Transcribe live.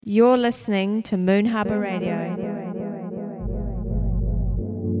You're listening to Moon Harbour Radio.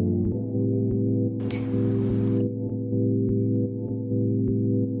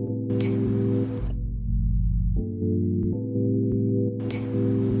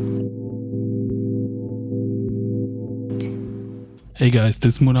 Hey guys,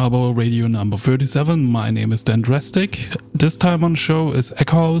 this is Moon Harbour Radio number 37. My name is Dan Drastic. This time on show is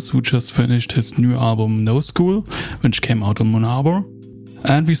Echoes, who just finished his new album No School, which came out on Moon Harbour.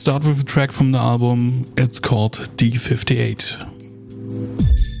 And we start with a track from the album. It's called D58.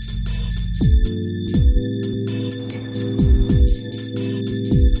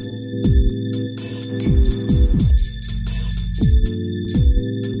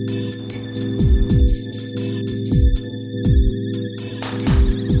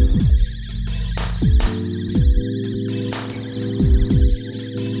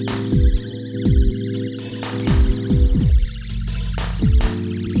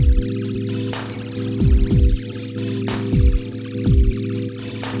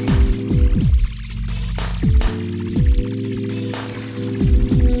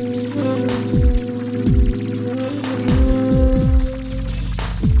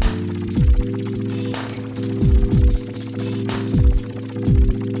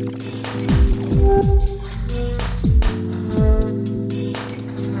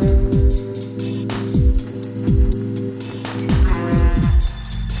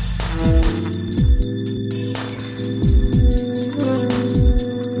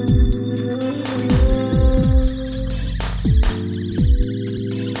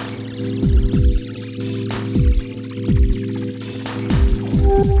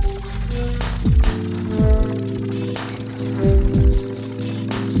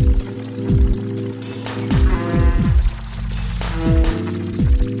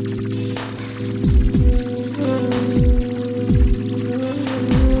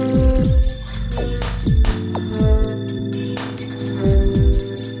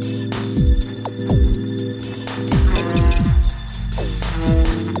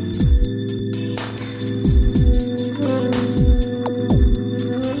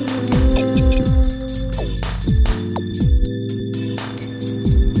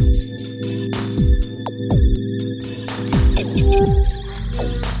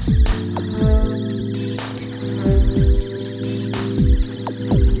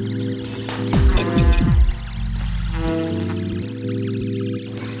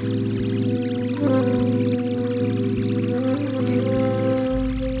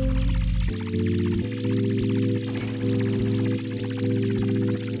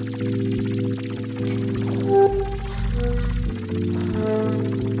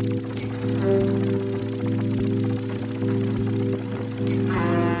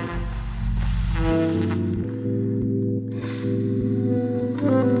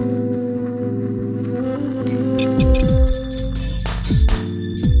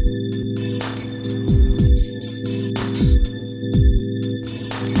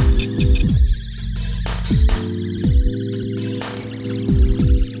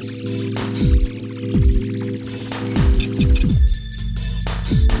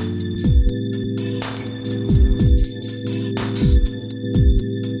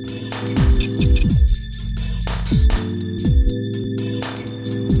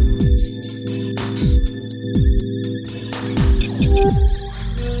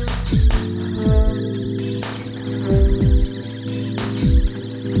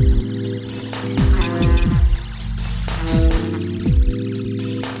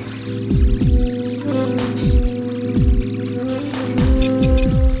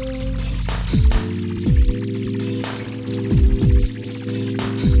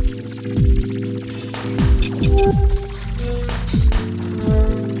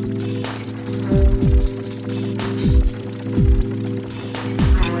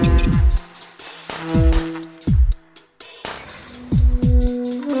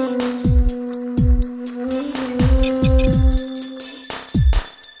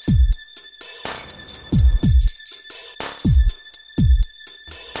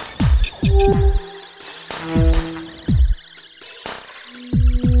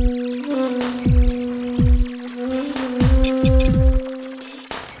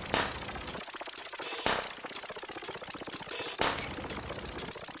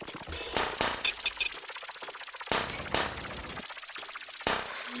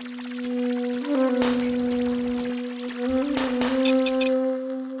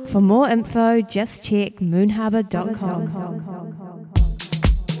 For more info, just check moonharbour.com.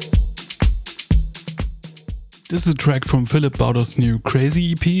 This is a track from Philip Bowder's new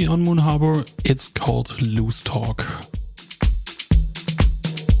Crazy EP on Moon Harbour. It's called Loose Talk.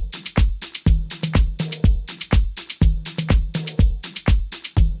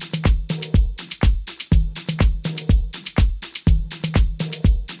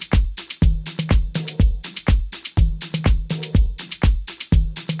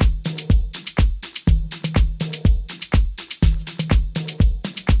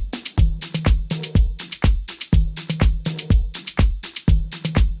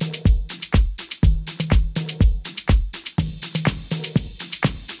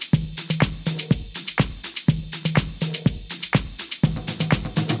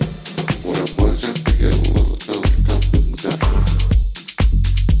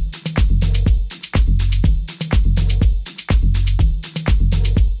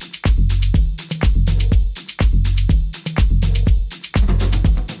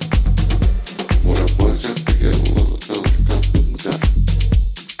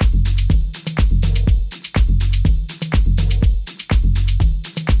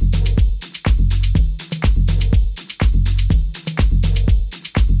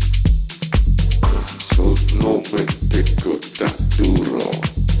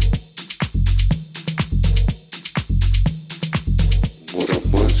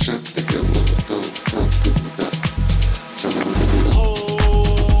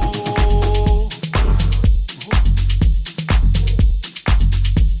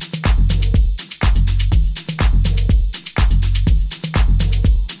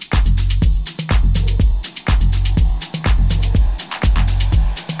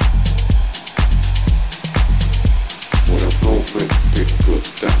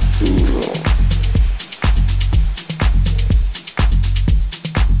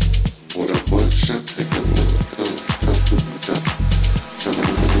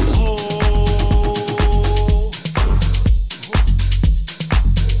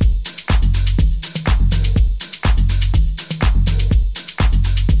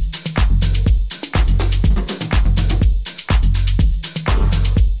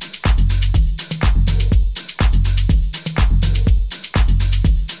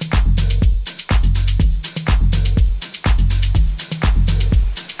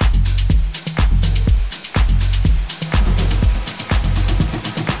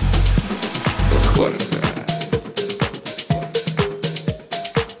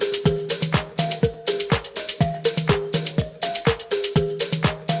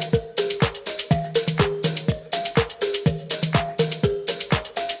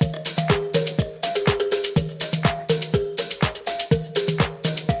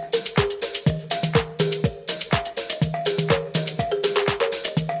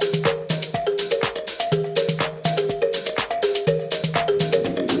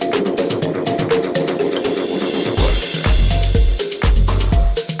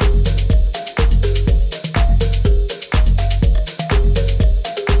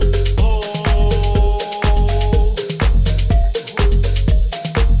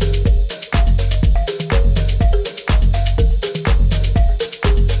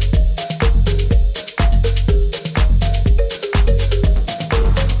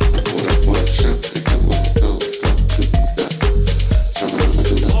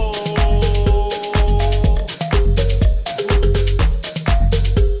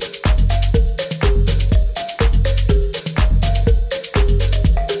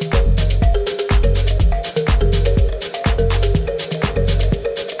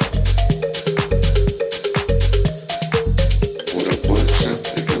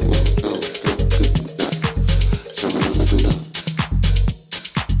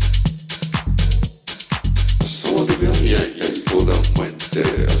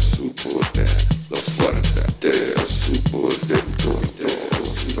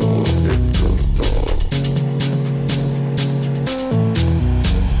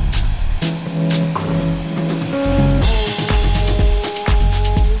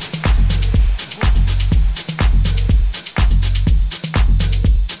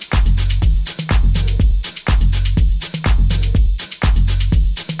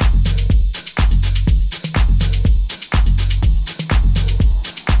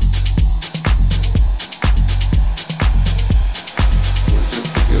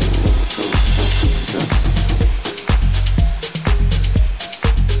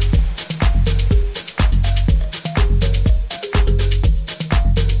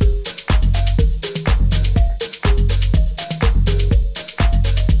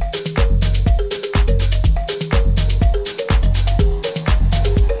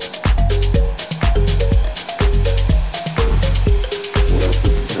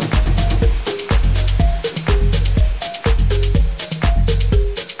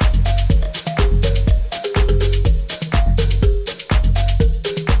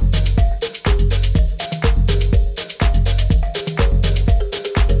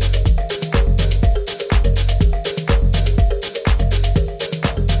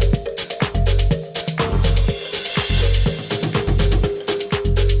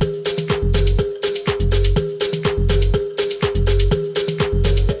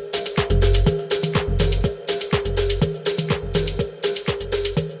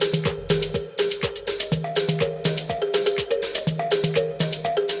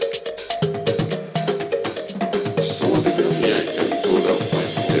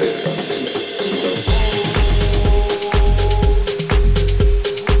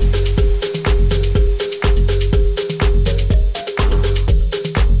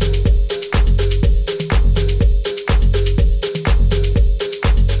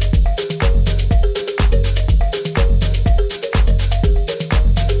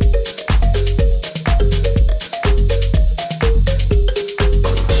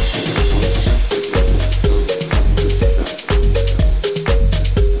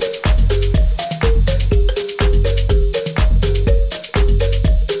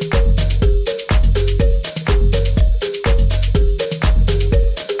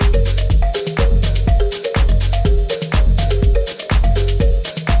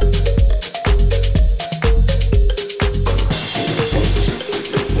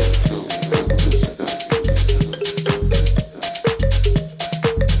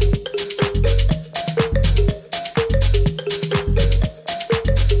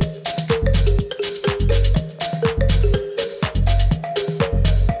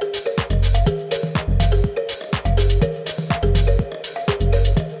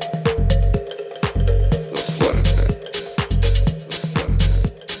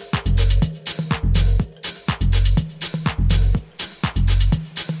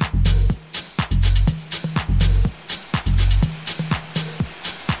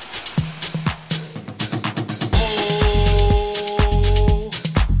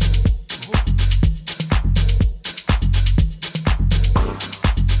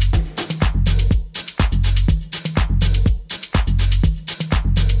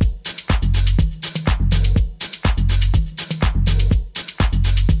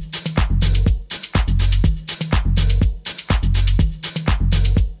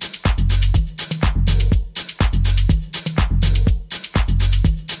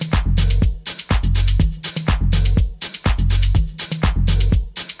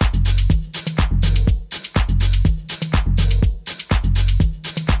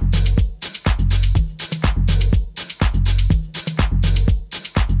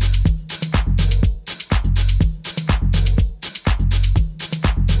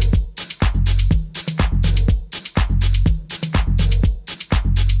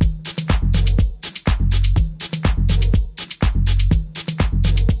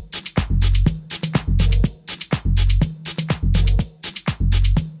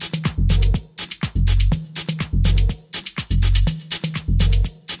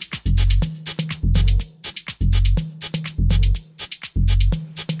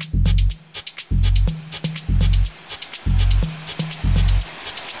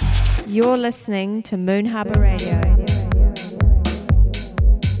 You're listening to Moon Harbour Radio.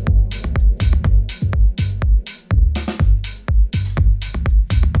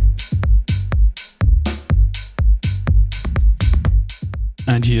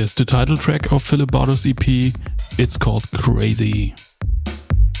 And here's the title track of Philip Bardos' EP. It's called Crazy.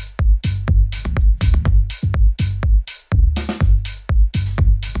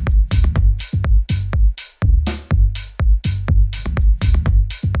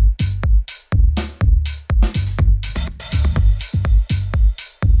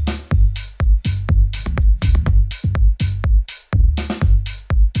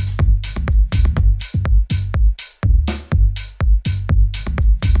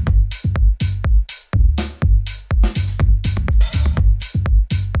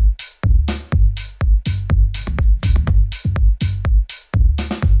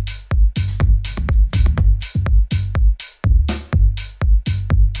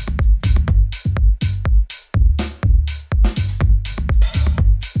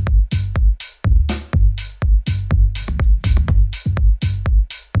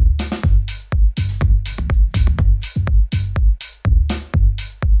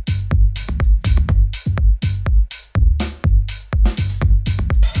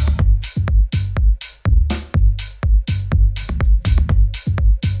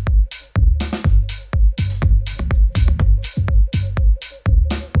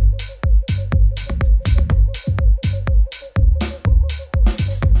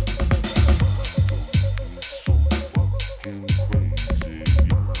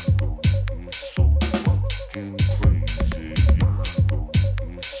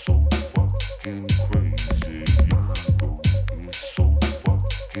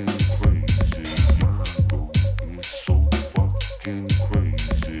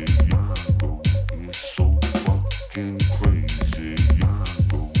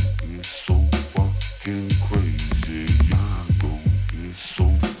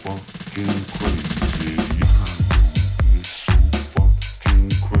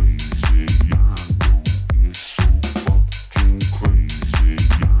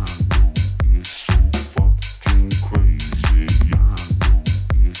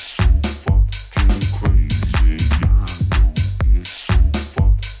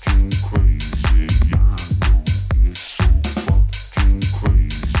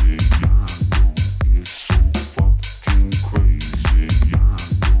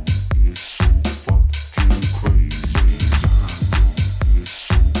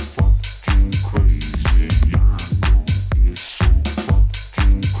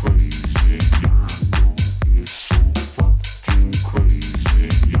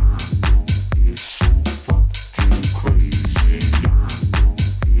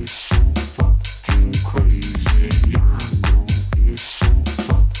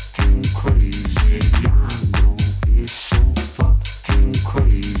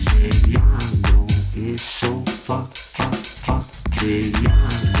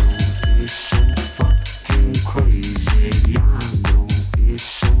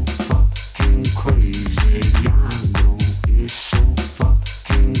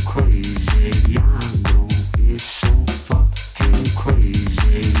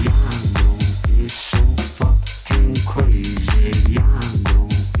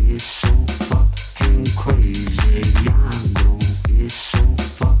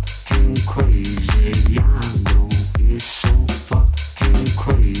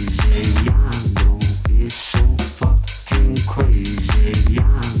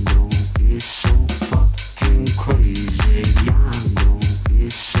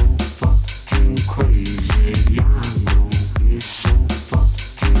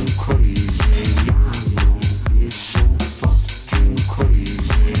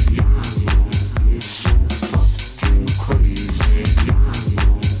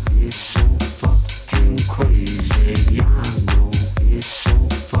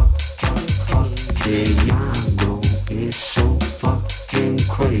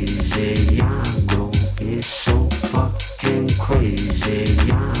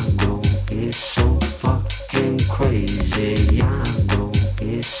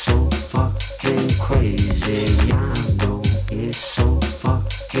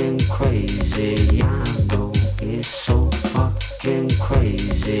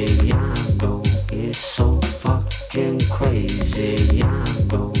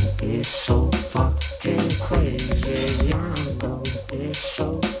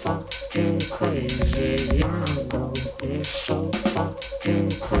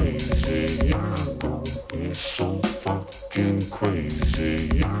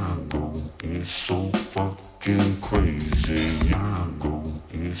 It's so fucking crazy. Yango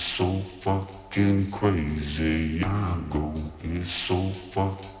it's so fucking crazy. Yago, it's so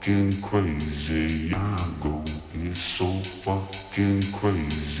fucking crazy. Yago, it's so fucking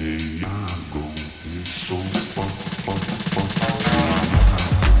crazy. Yago, it's so fucking crazy. Yago,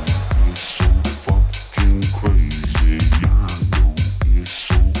 it's so fucking crazy. Yago, it's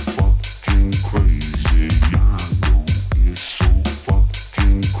so fucking crazy. Yago, it's so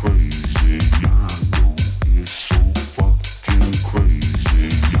fucking crazy. Yago, it's so fucking crazy.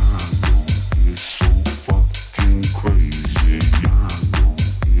 Yago, it's so fucking crazy. Yago,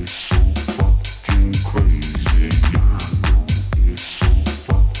 it's so fucking crazy. Yago, it's so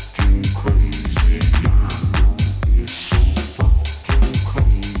fucking crazy. Yago, it's so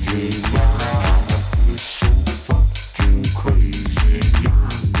fucking crazy. Yago, it's so fucking crazy.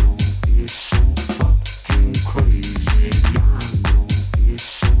 Yago, it's so fucking crazy. Yago,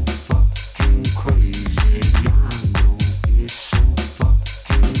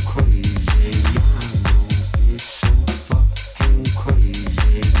 so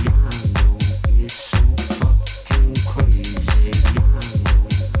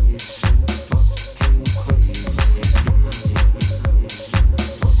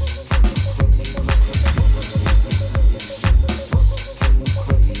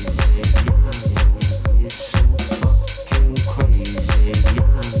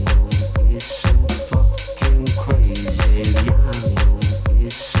crazy.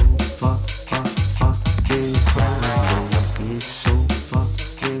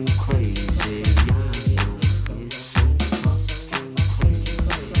 Yago, it's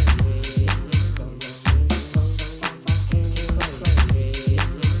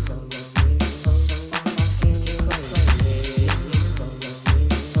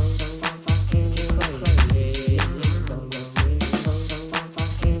so fucking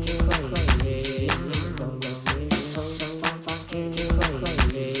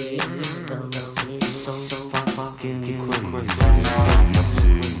crazy.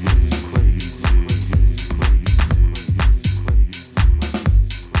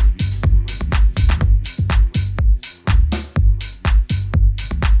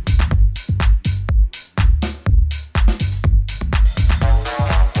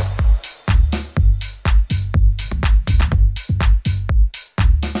 it's so fucking crazy. Yago,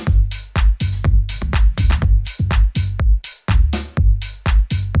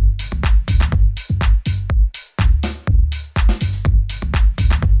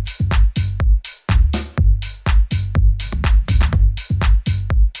 so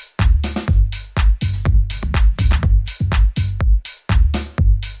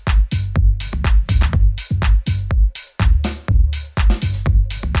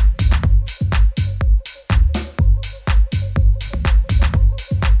fucking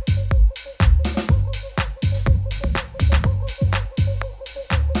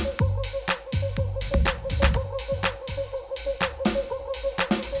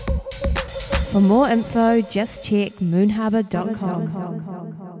For more info, just check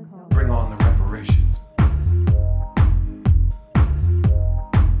moonharbour.com. Bring on the reparations.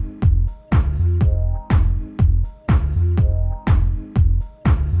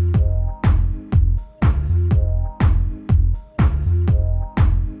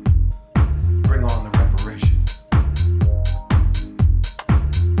 Bring on the reparations.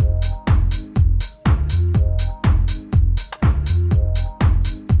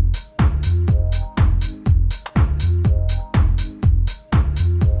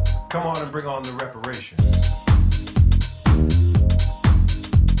 Come on and bring on the reparations.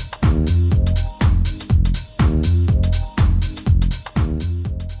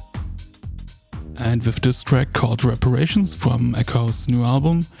 And with this track called Reparations from Echo's new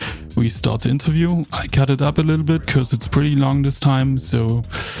album, we start the interview. I cut it up a little bit because it's pretty long this time, so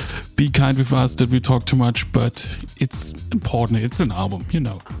be kind with us that we talk too much, but it's important. It's an album, you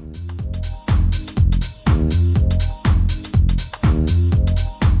know.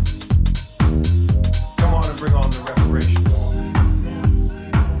 Come on and bring on the reparations.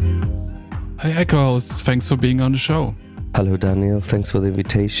 Hey Echoes, thanks for being on the show. Hello Daniel, thanks for the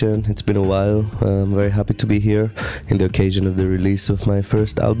invitation. It's been a while. I'm very happy to be here in the occasion of the release of my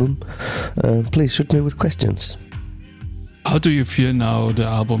first album. Please shoot me with questions. How do you feel now the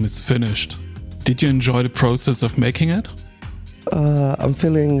album is finished? Did you enjoy the process of making it? I'm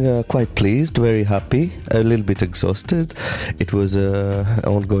feeling quite pleased, very happy, a little bit exhausted. It was an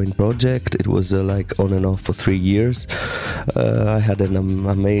ongoing project. It was like on and off for 3 years. I had an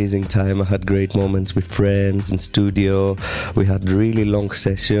amazing time. I had great moments with friends in studio. We had really long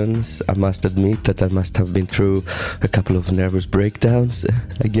sessions. I must admit that I must have been through a couple of nervous breakdowns,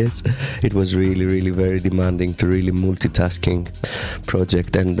 I guess. It was really, really very demanding, to really multitasking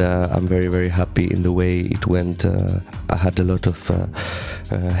project, and I'm very, very happy in the way it went. I had a lot of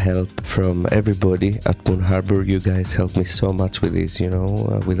help from everybody at Moon Harbour. You guys helped me so much with this,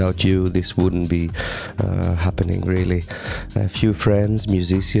 without you this wouldn't be happening really. A few friends,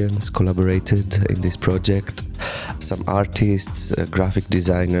 musicians collaborated in this project, some artists, graphic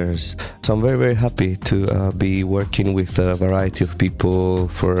designers. So I'm very, very happy to be working with a variety of people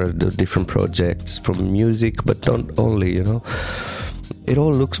for the different projects, from music, but not only, It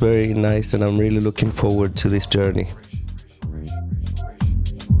all looks very nice, and I'm really looking forward to this journey.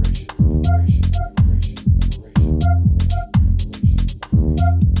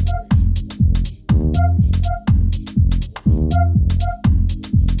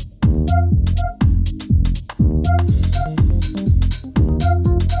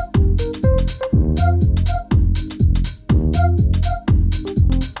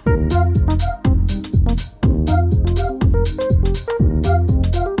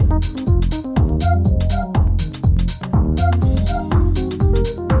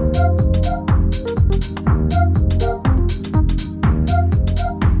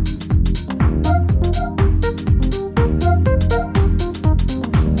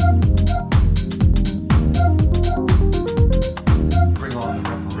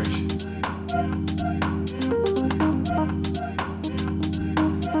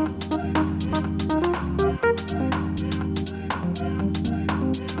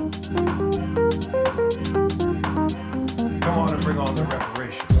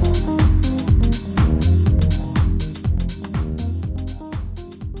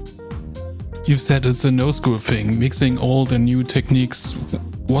 You've said it's a no-school thing, mixing old and new techniques.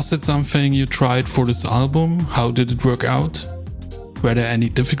 Was it something you tried for this album? How did it work out? Were there any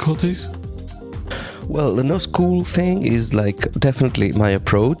difficulties? Well, the no-school thing is like definitely my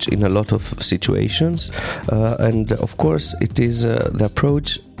approach in a lot of situations, and of course it is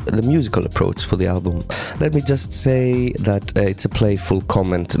the musical approach for the album. Let me just say that it's a playful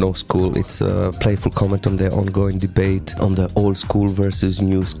comment, no school. It's a playful comment on the ongoing debate on the old school versus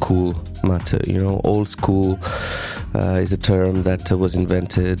new school matter. Old school is a term that was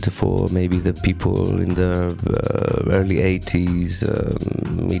invented for maybe the people in the early 80s,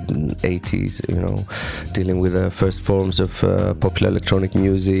 mid 80s, dealing with the first forms of popular electronic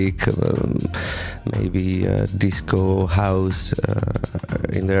music, maybe disco, house,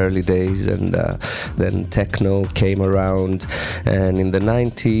 in the early days, and then techno came around, and in the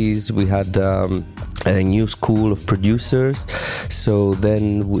 90s we had a new school of producers. So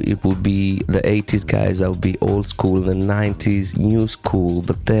then it would be the 80s guys that would be old school, the 90s new school,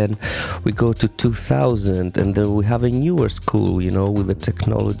 but then we go to 2000 and then we have a newer school, with the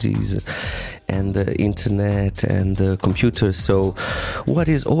technologies and the internet and the computers. So what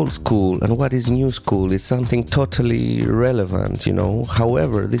is old school and what is new school? It's something totally relevant,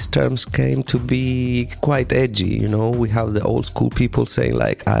 However, these terms came to be quite edgy, We have the old school people saying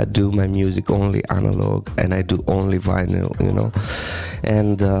like, I do my music only analog and I do only vinyl,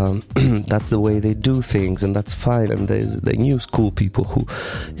 And that's the way they do things, and that's fine. And there's the new school people who,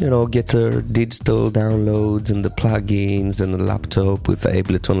 get their digital downloads and the plugins and the laptop with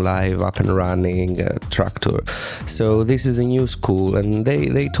Ableton Live up and running, Traktor. So this is a new school, and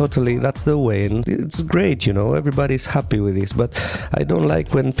they totally, that's the way, and it's great, everybody's happy with this. But I don't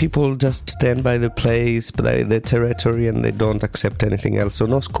like when people just stand by the place, by the territory, and they don't accept anything else. So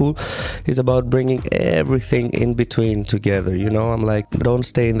no school is about bringing everything in between together, I'm like, don't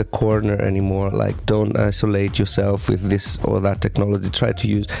stay in the corner anymore, like don't isolate yourself with this or that technology. Try to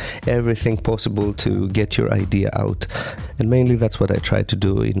use everything possible to get your idea out, and mainly that's what I try to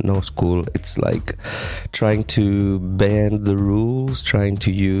do in no school. It's like trying to bend the rules, trying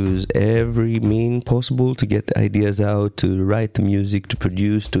to use every mean possible to get the ideas out, to write the music, to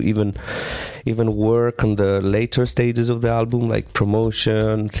produce, to even work on the later stages of the album, like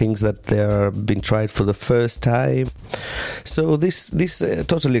promotion, things that they are being tried for the first time. So this this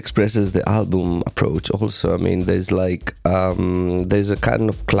totally expresses the album approach also. I mean, there's a kind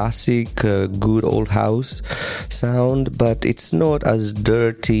of classic good old house sound, but it's not as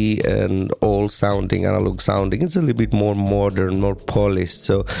dirty and old sounding, analog sounding. It's a little bit more modern, more polished.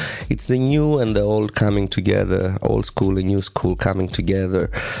 So it's the new and the old coming together, old school and new school coming together.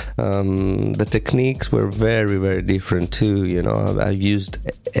 The techniques were very, very different too. I've used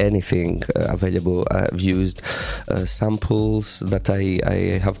anything available. I've used samples that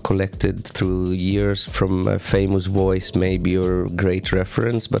I have collected through years from a famous voice maybe, or great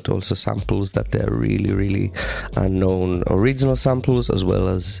reference, but also samples that they're really, really unknown, original samples, as well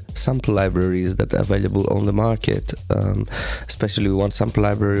as sample libraries that are available on the market. Especially one sample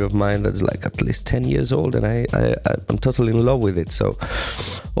library of mine that's like at least 10 years old, and I'm totally in love with it. So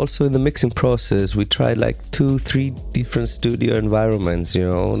also in the mixing process, we tried like 2-3 different studio environments,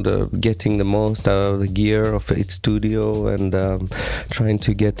 getting the most out of the gear of each studio, and trying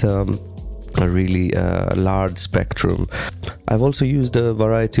to get a really large spectrum. I've also used a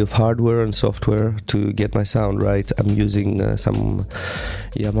variety of hardware and software to get my sound right. I'm using some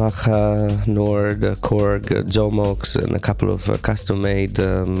Yamaha, Nord, Korg, Jomox, and a couple of custom-made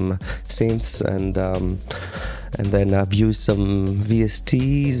synths, and then I've used some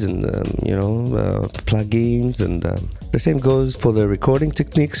VSTs and plugins, and the same goes for the recording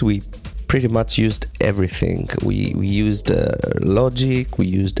techniques. We pretty much used everything. We used Logic, we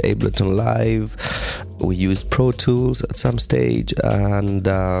used Ableton Live, we used Pro Tools at some stage, and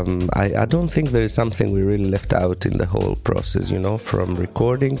I don't think there is something we really left out in the whole process, from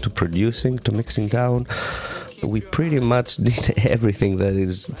recording to producing to mixing down. We pretty much did everything that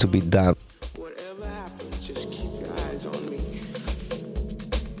is to be done. Whatever happens, just keep your eyes on me.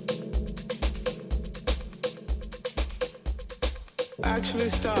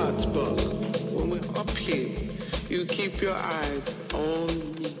 Actually starts, but when we're up here, you keep your eyes on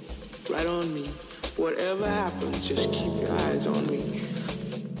me, right on me. Whatever happens, just keep your eyes on me.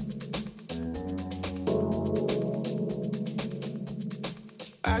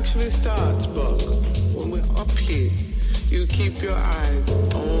 Actually starts, but when we're up here, you keep your eyes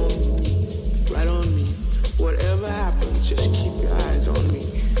on me, right on me. Whatever happens, just keep your eyes on me.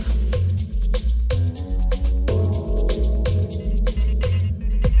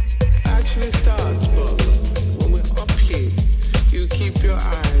 Actually starts, but when we're up here, you keep your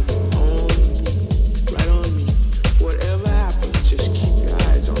eyes on me, right on me. Whatever happens, just keep your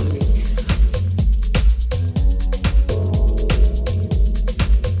eyes on me.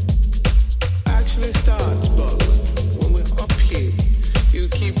 Actually starts, but when we're up here, you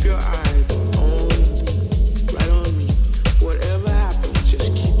keep your eyes on me, right on me. Whatever happens,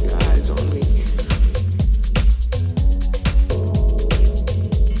 just keep your eyes on me.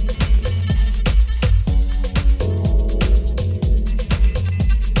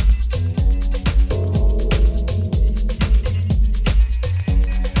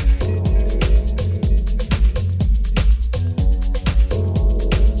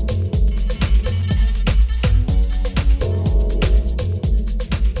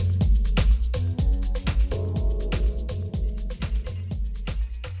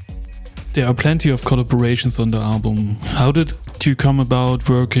 There are plenty of collaborations on the album. How did you come about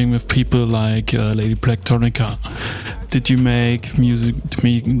working with people like Lady Blacktonica? Did you make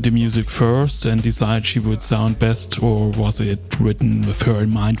the music first and decide she would sound best, or was it written with her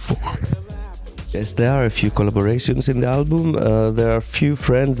in mind for? Yes, there are a few collaborations in the album. There are a few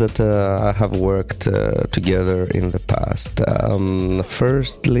friends that I have worked together in the past.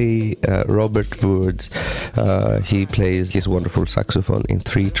 Firstly, Robert Woods. He plays his wonderful saxophone in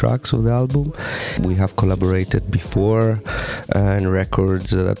 3 tracks of the album. We have collaborated before in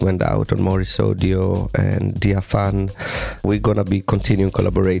records that went out on Morris Audio and Diafan. We're gonna be continuing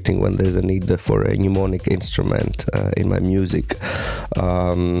collaborating when there's a need for a mnemonic instrument in my music.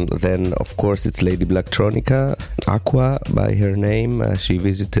 Then, of course, it's Lady Blacktonica, Aqua by her name. She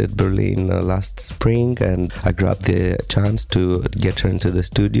visited Berlin last spring, and I grabbed the chance to get her into the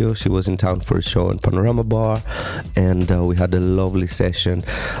studio. She was in town for a show in Panorama Bar, and we had a lovely session.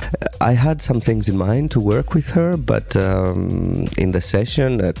 I had some things in mind to work with her, but in the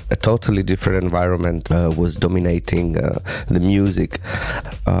session, a totally different environment was dominating the music.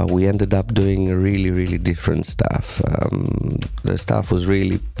 We ended up doing really, really different stuff. The stuff was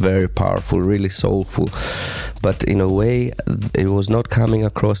really very powerful, really soulful. But in a way, it was not coming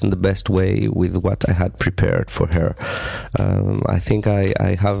across in the best way with what I had prepared for her. I think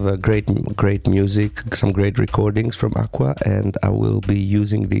I have a great music, some great recordings from Aqua, and I will be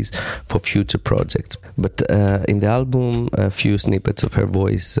using these for future projects. But in the album, a few snippets of her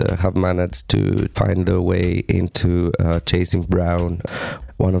voice have managed to find their way into Chasing Brown,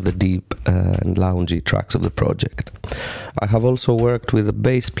 one of the deep and loungy tracks of the project. I have also worked with a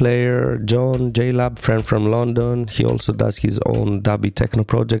bass player, John J-Lab, friend from London. He also does his own dubby techno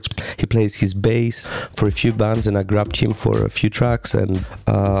projects. He plays his bass for a few bands, and I grabbed him for a few tracks. And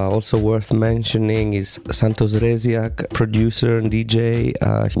also worth mentioning is Santos Reziak, producer and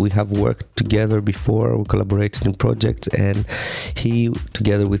DJ. We have worked together before, we collaborated in projects, and he,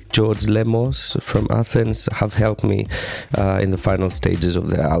 together with George Lemos from Athens, have helped me in the final stages of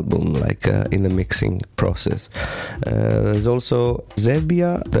the album, like in the mixing process. There's also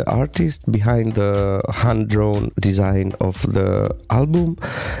Zebia, the artist behind the hand-drawn design of the album.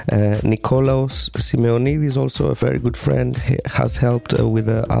 Nikolaos Simeonidis, also a very good friend, he has helped with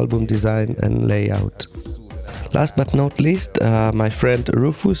the album design and layout. Last but not least, my friend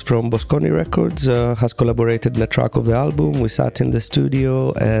Rufus from Bosconi Records has collaborated in a track of the album. We sat in the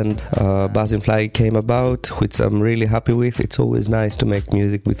studio and Buzzing Fly came about, which I'm really happy with. It's always nice to make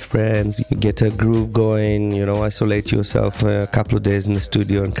music with friends. You get a groove going, isolate yourself a couple of days in the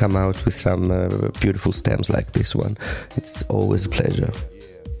studio and come out with some beautiful stems like this one. It's always a pleasure.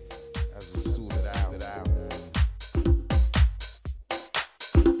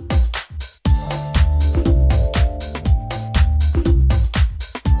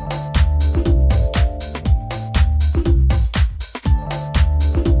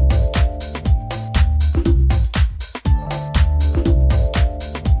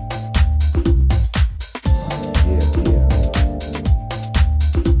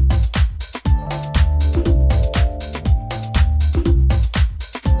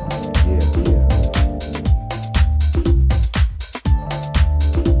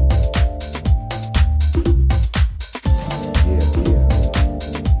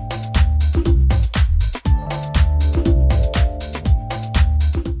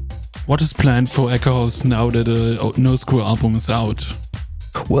 What is planned for Echo House now that the No School album is out?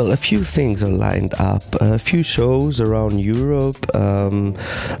 Well, a few things are lined up. A few shows around Europe,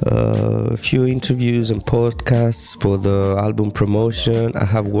 a few interviews and podcasts for the album promotion. I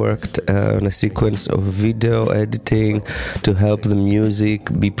have worked on a sequence of video editing to help the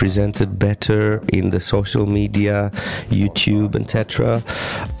music be presented better in the social media, YouTube, etc.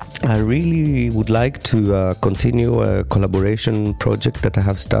 I really would like to continue a collaboration project that I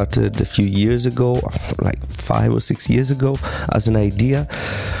have started a few years ago, like 5 or 6 years ago, as an idea.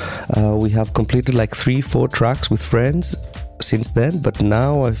 We have completed like 3-4 tracks with friends since then, but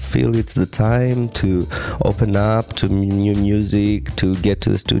now I feel it's the time to open up to new music, to get to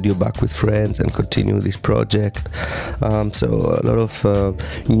the studio back with friends and continue this project. So a lot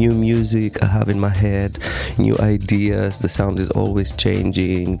of new music I have in my head, new ideas. The sound is always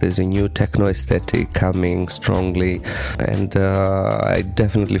changing. There's a new techno aesthetic coming strongly, and I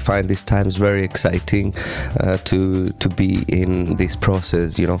definitely find these times very exciting to be in this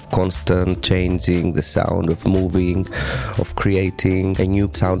process, of constant changing the sound, of moving, of creating a new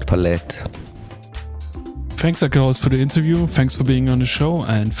sound palette. Thanks, Echo House, for the interview. Thanks for being on the show,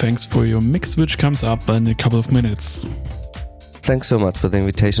 and thanks for your mix, which comes up in a couple of minutes. Thanks so much for the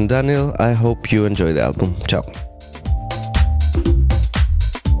invitation, Daniel. I hope you enjoy the album. Ciao.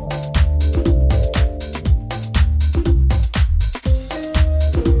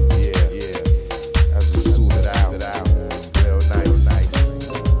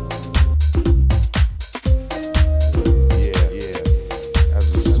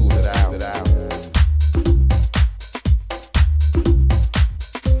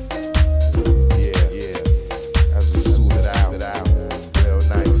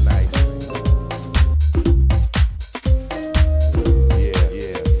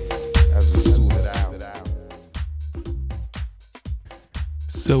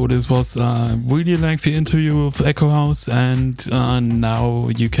 So this was a really lengthy interview with Echo House, and now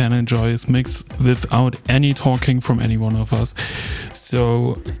you can enjoy his mix without any talking from any one of us.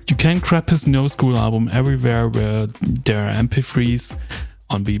 So you can grab his No School album everywhere where there are MP3s,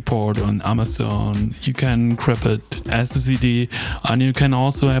 on Beatport, on Amazon. You can grab it as a CD, and you can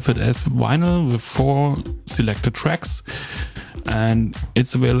also have it as vinyl with 4 selected tracks. And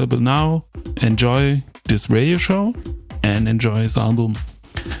it's available now. Enjoy this radio show and enjoy his album.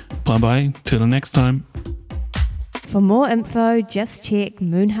 Bye bye, till the next time. For more info, just check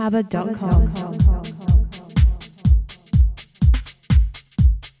moonharbour.com.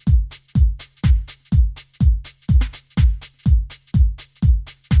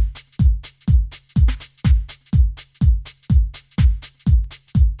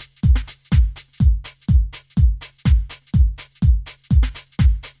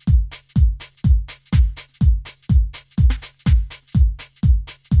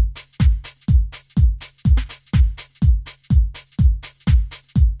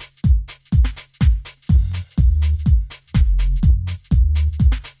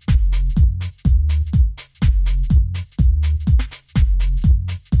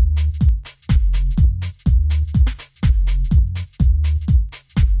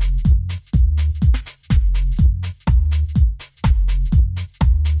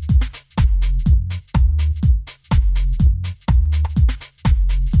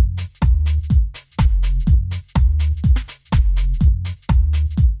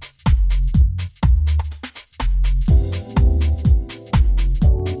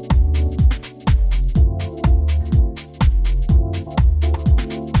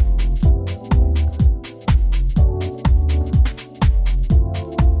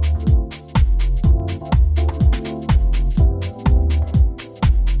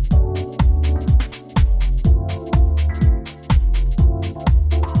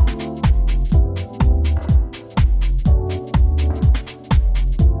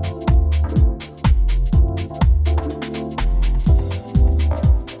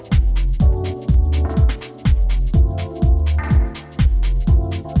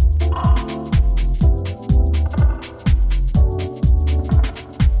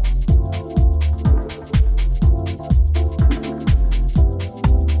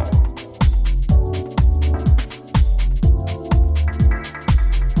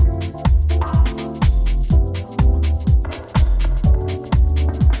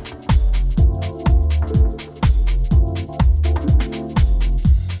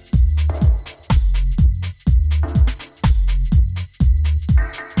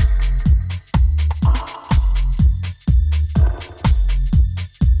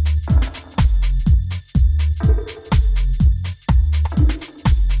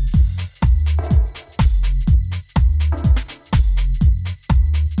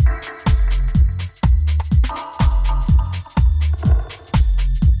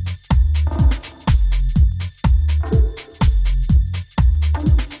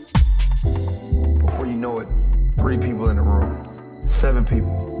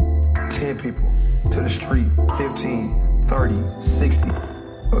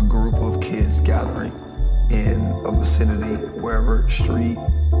 a group of kids gathering in a vicinity, wherever, street,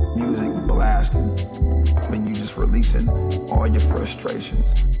 music blasting, and you just releasing all your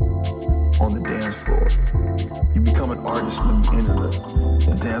frustrations on the dance floor. You become an artist when you enter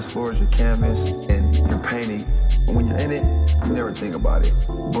the dance floor is your canvas and you're painting. But when you're in it, you never think about it,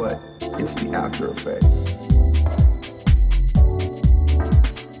 but it's the after effect.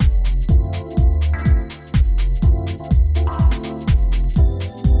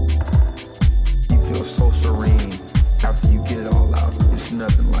 So serene after you get it all out. It's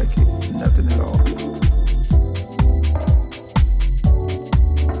nothing like it, nothing at all.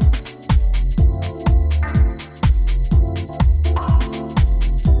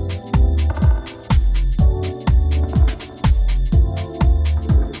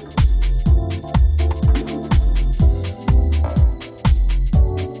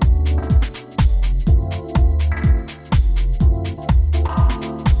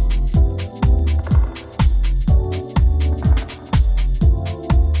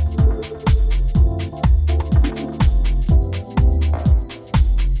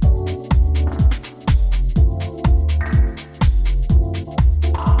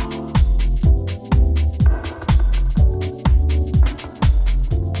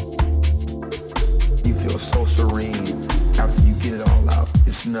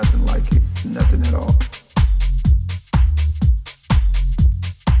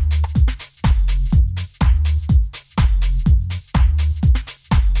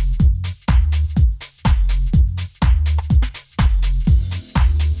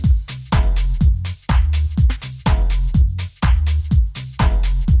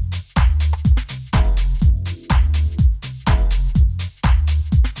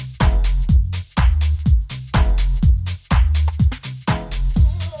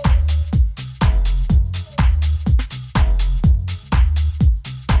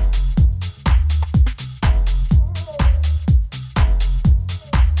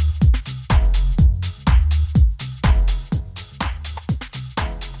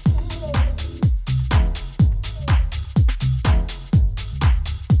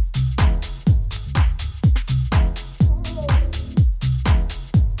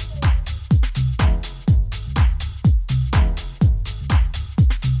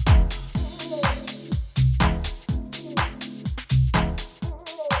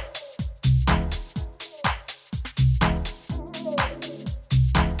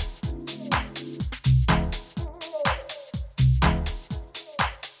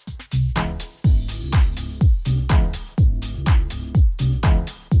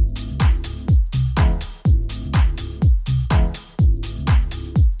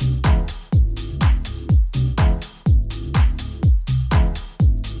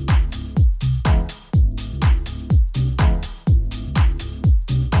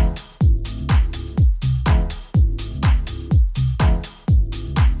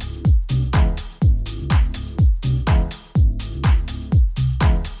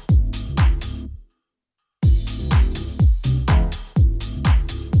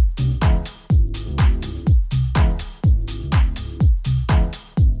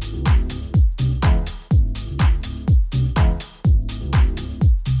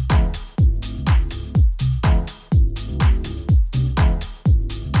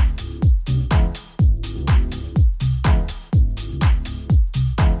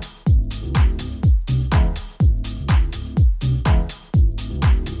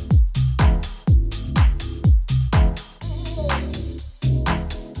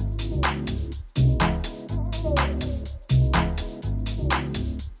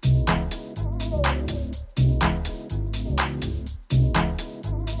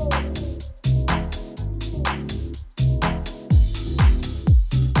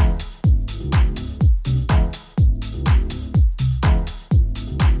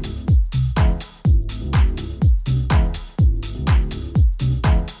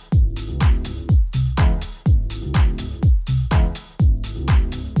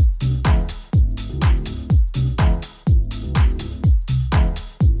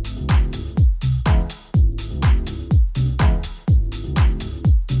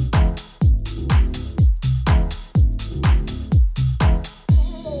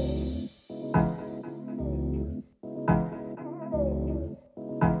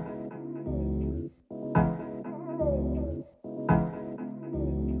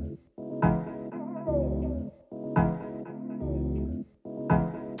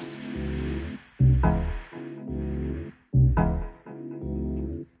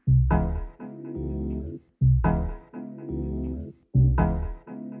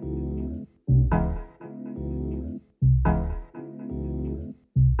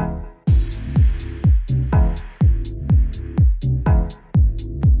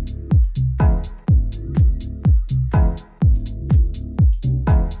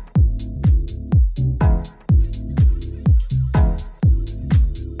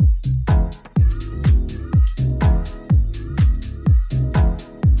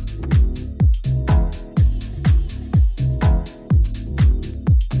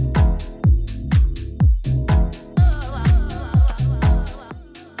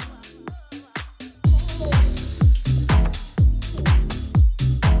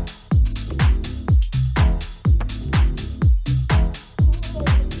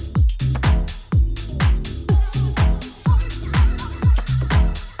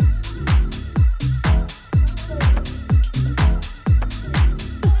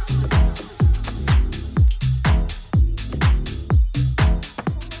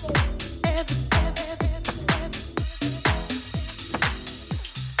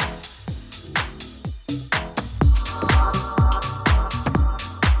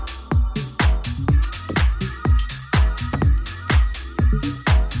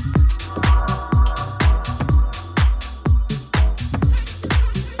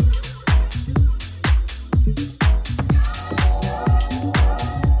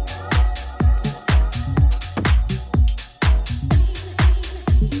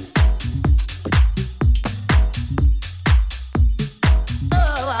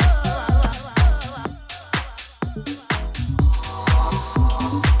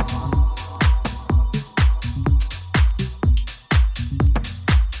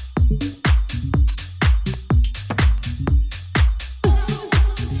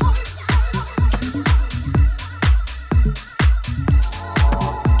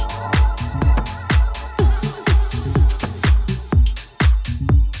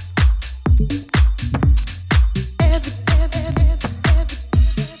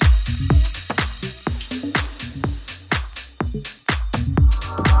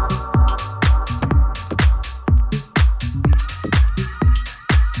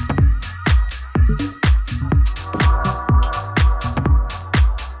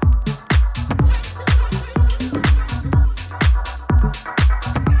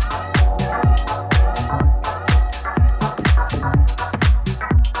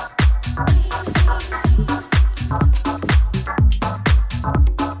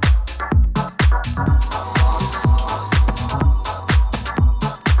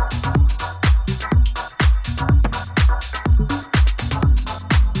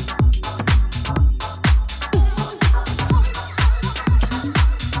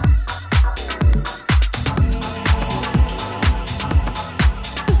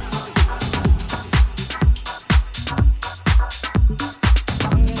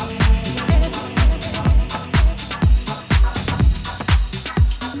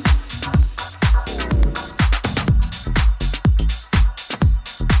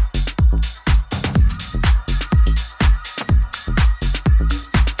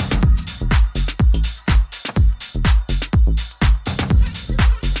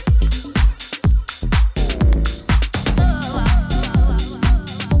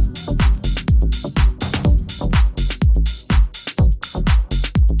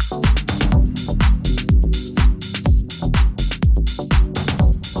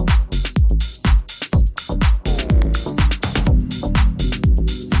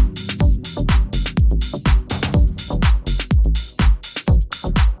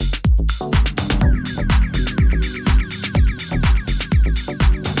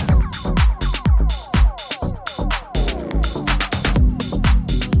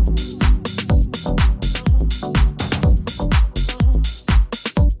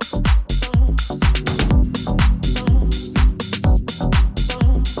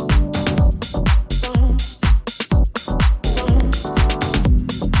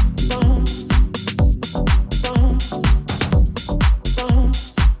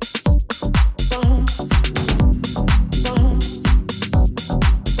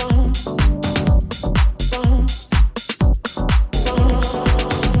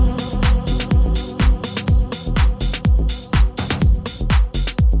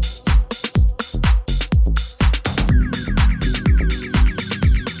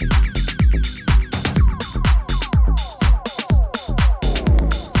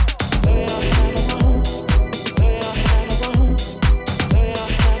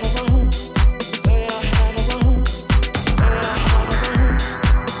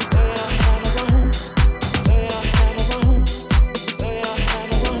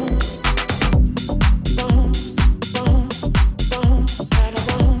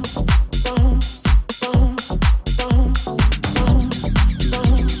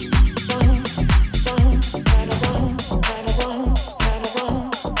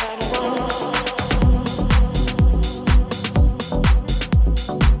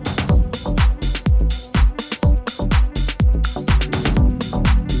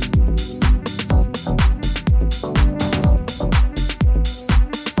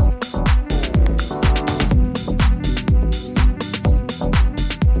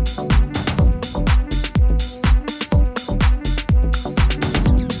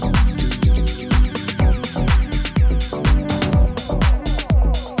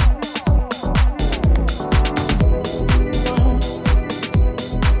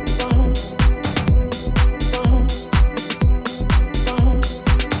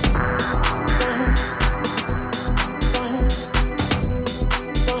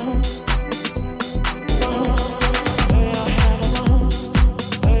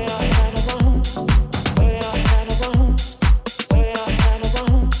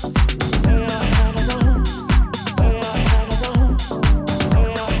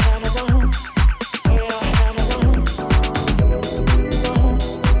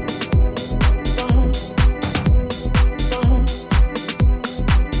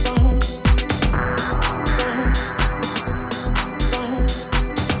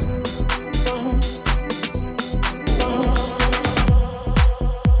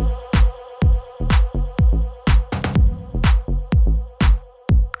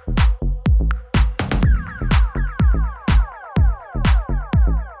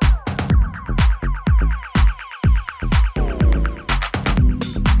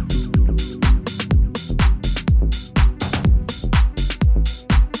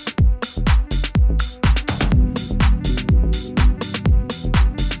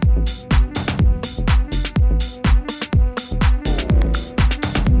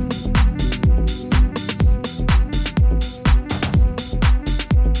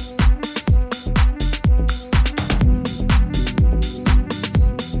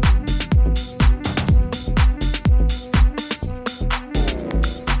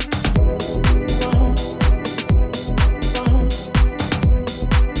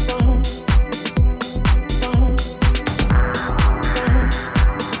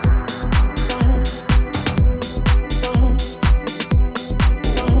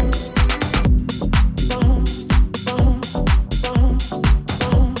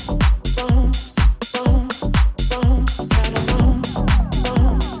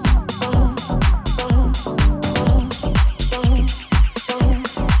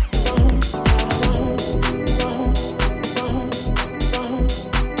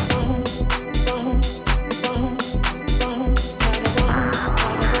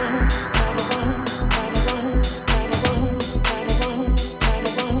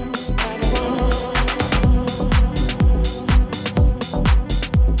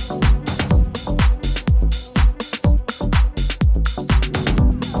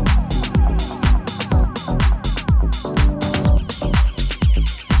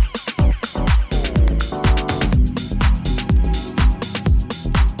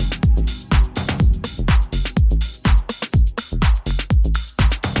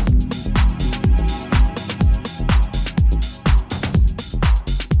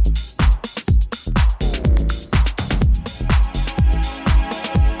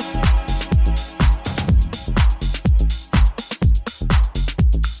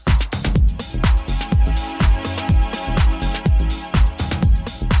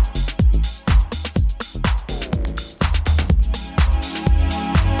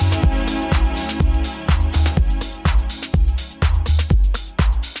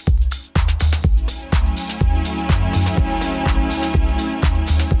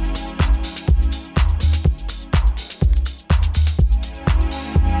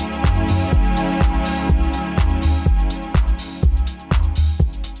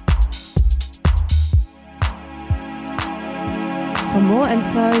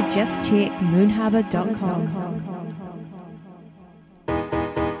 info, just check moonharbour.com.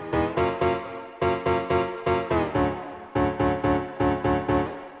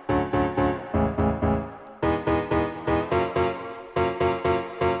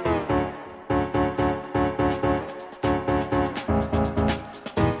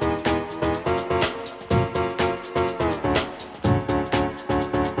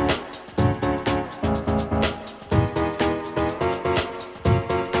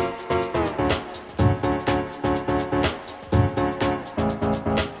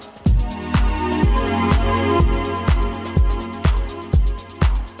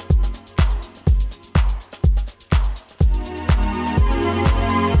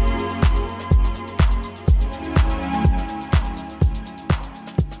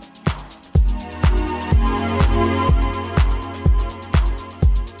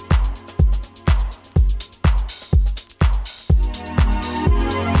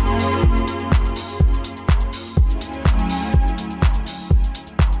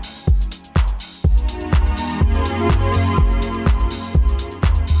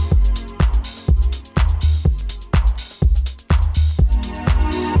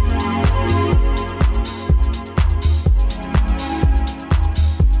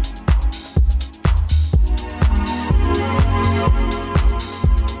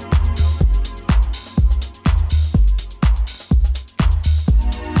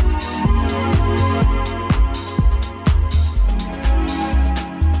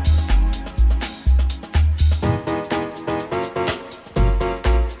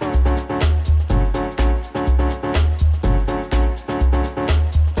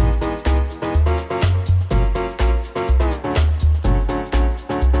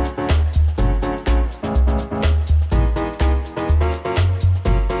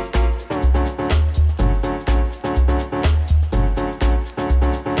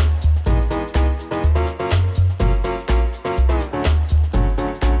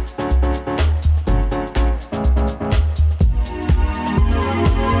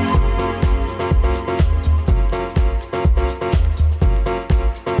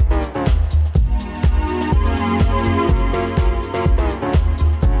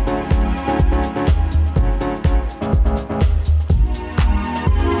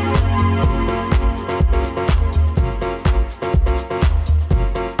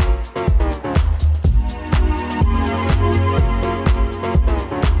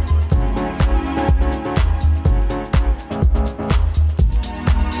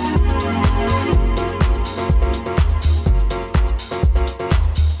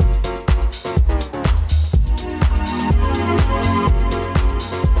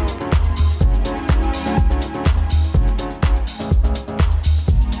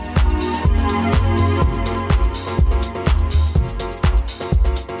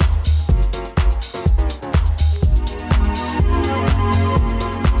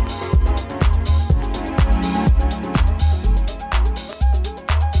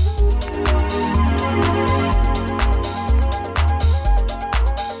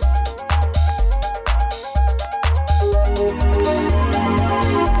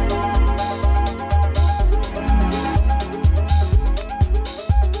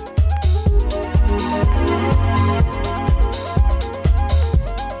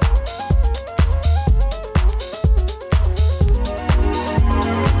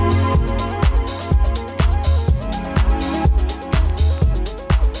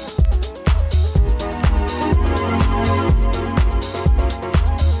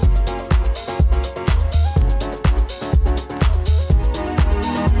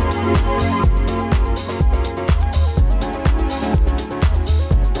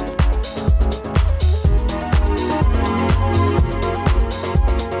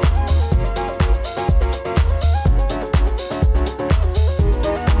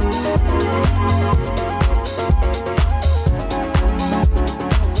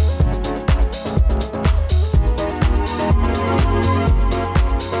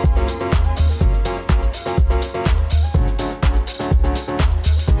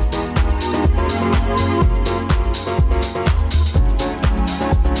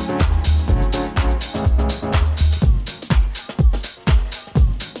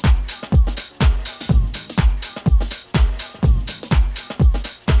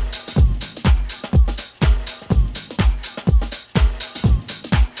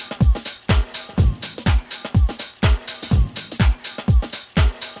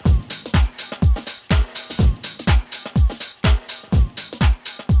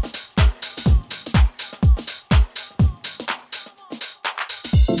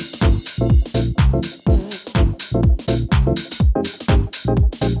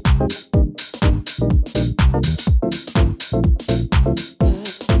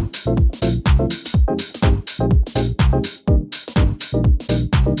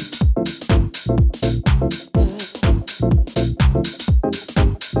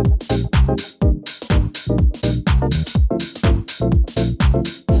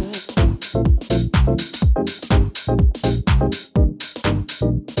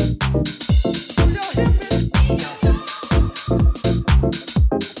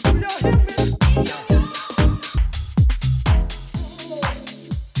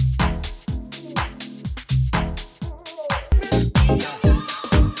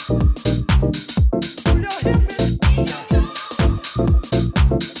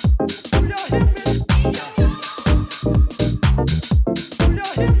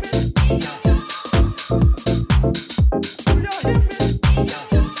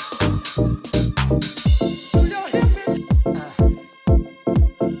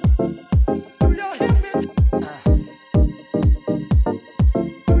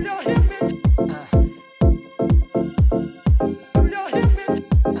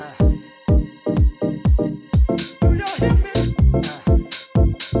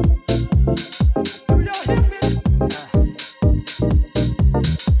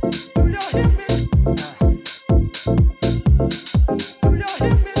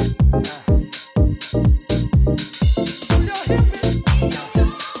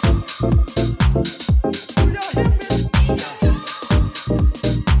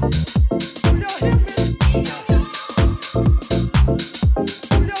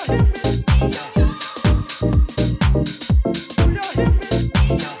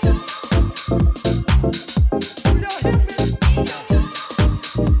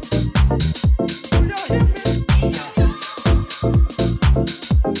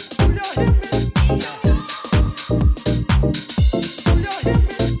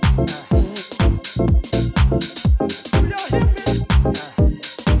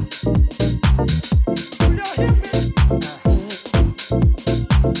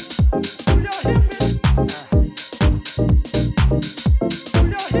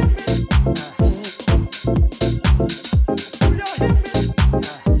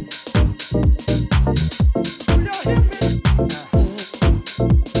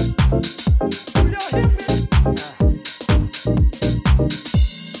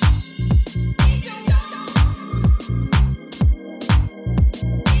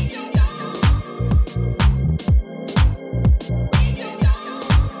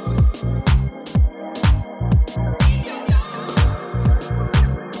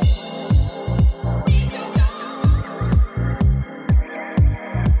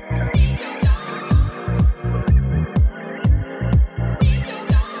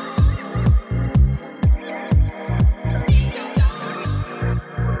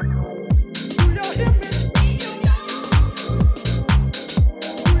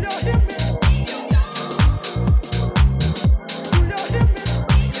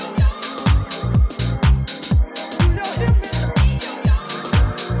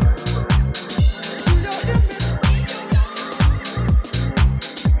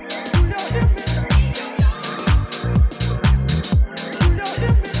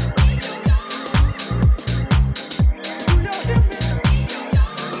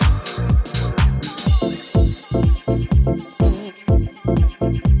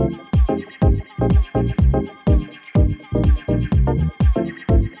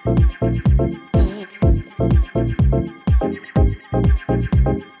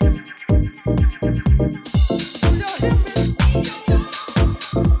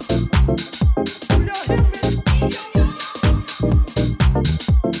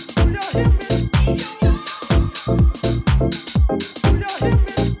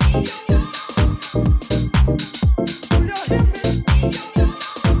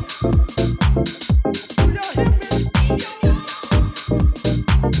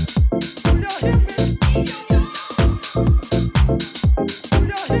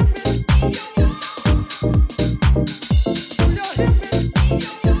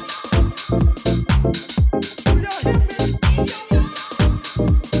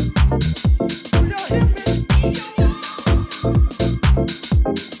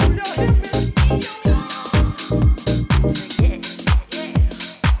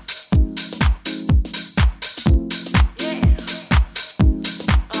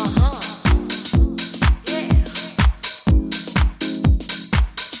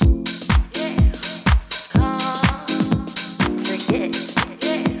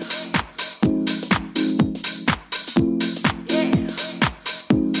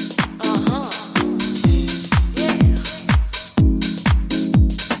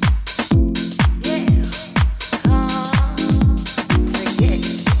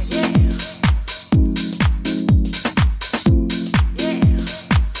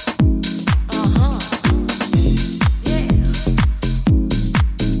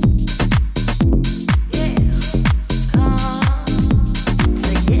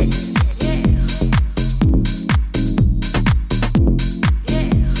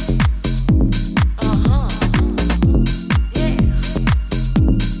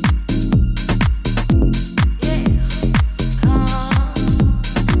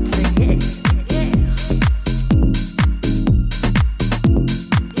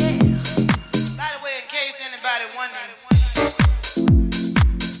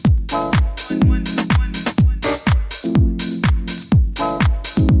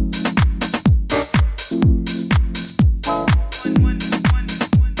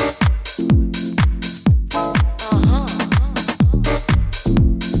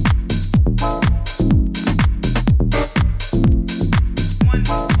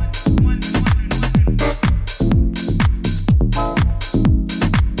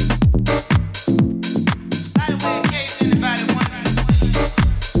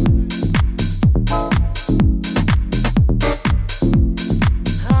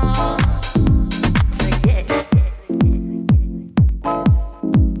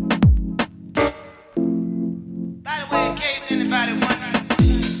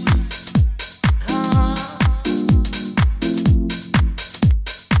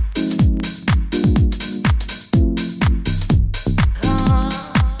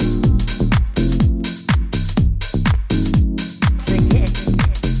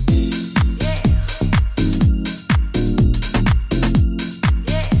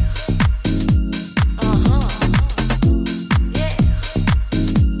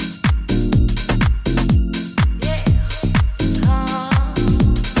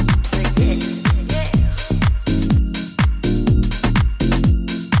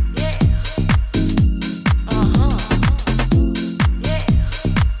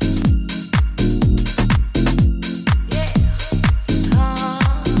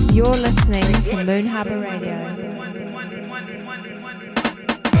 Moon Harbour Radio.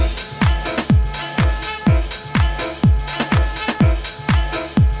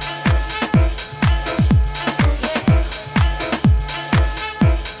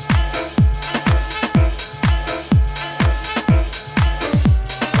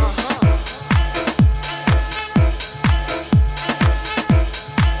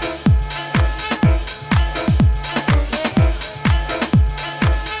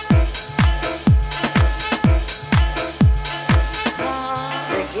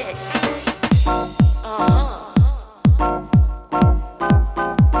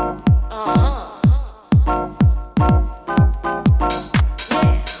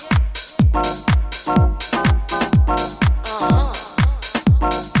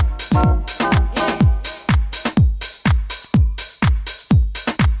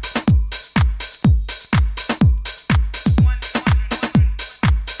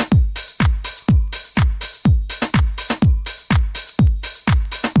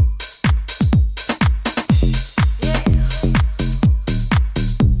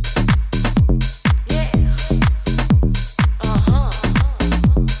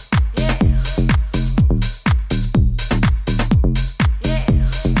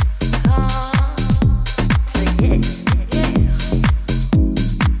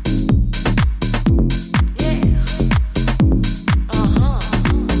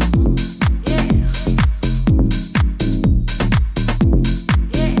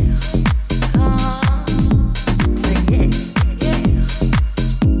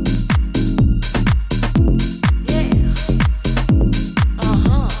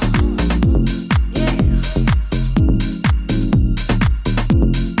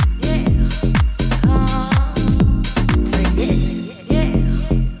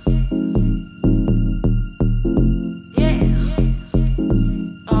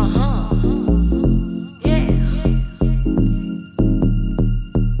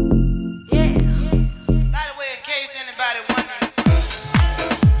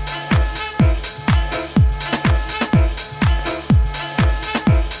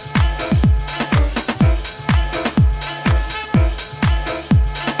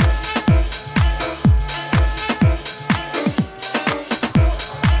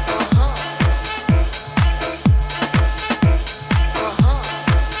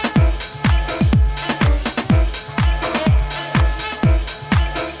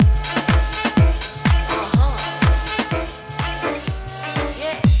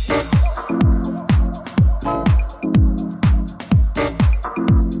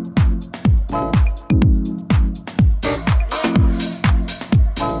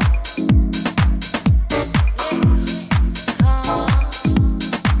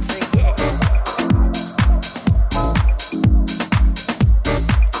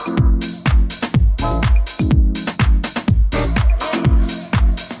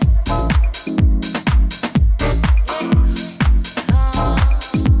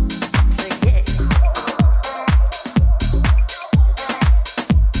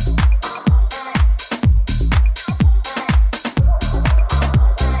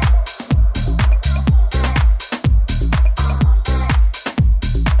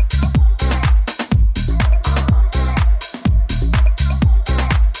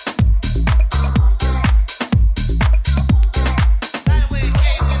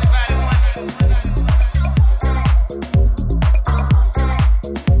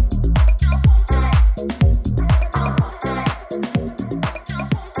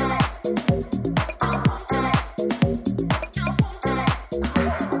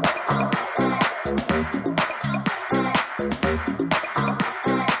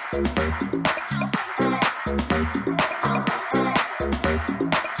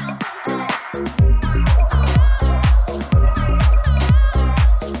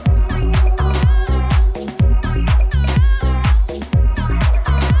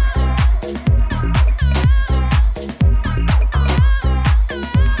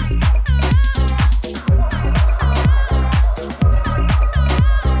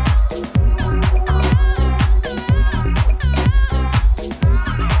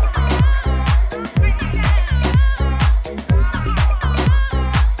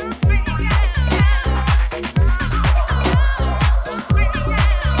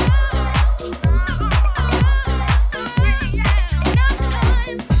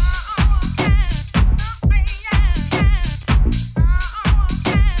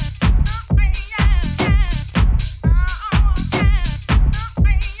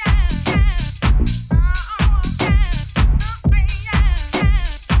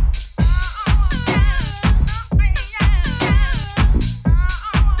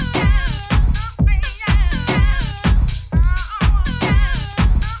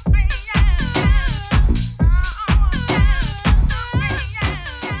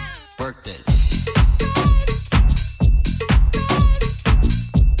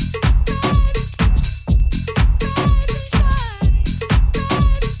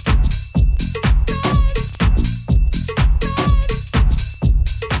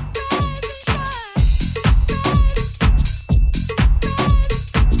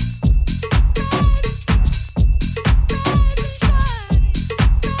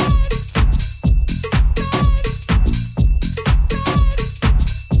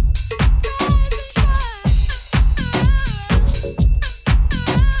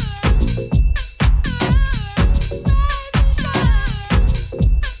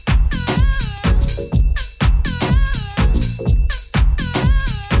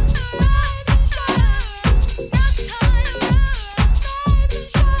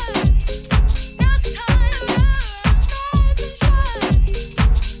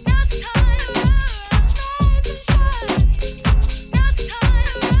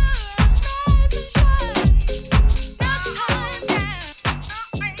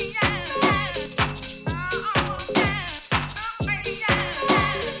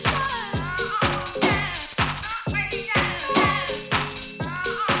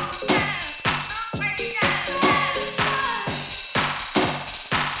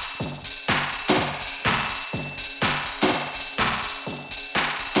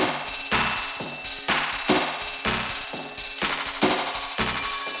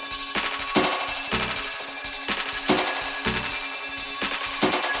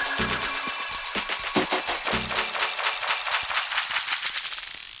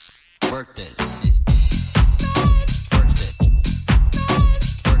 Work that shit.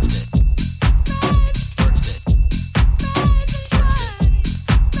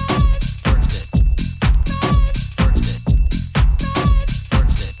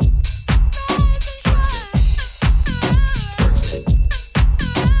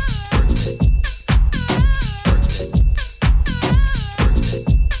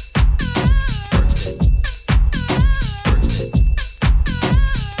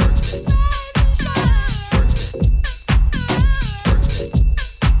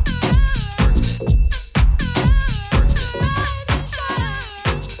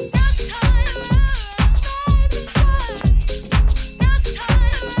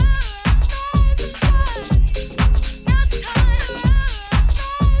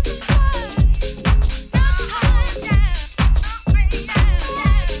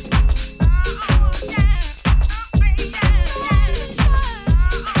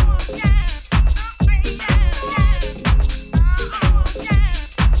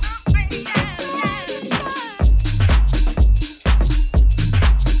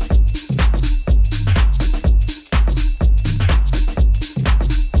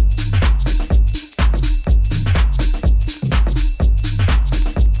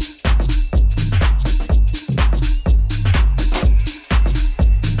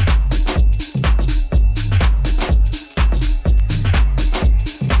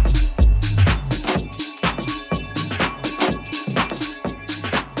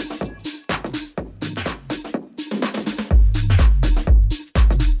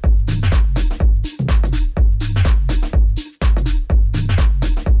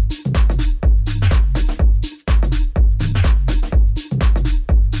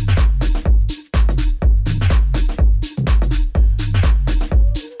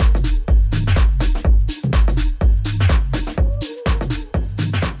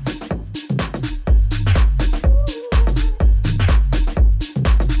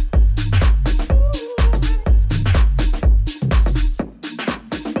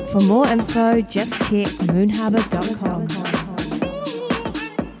 For more info, just check moonharbour.com.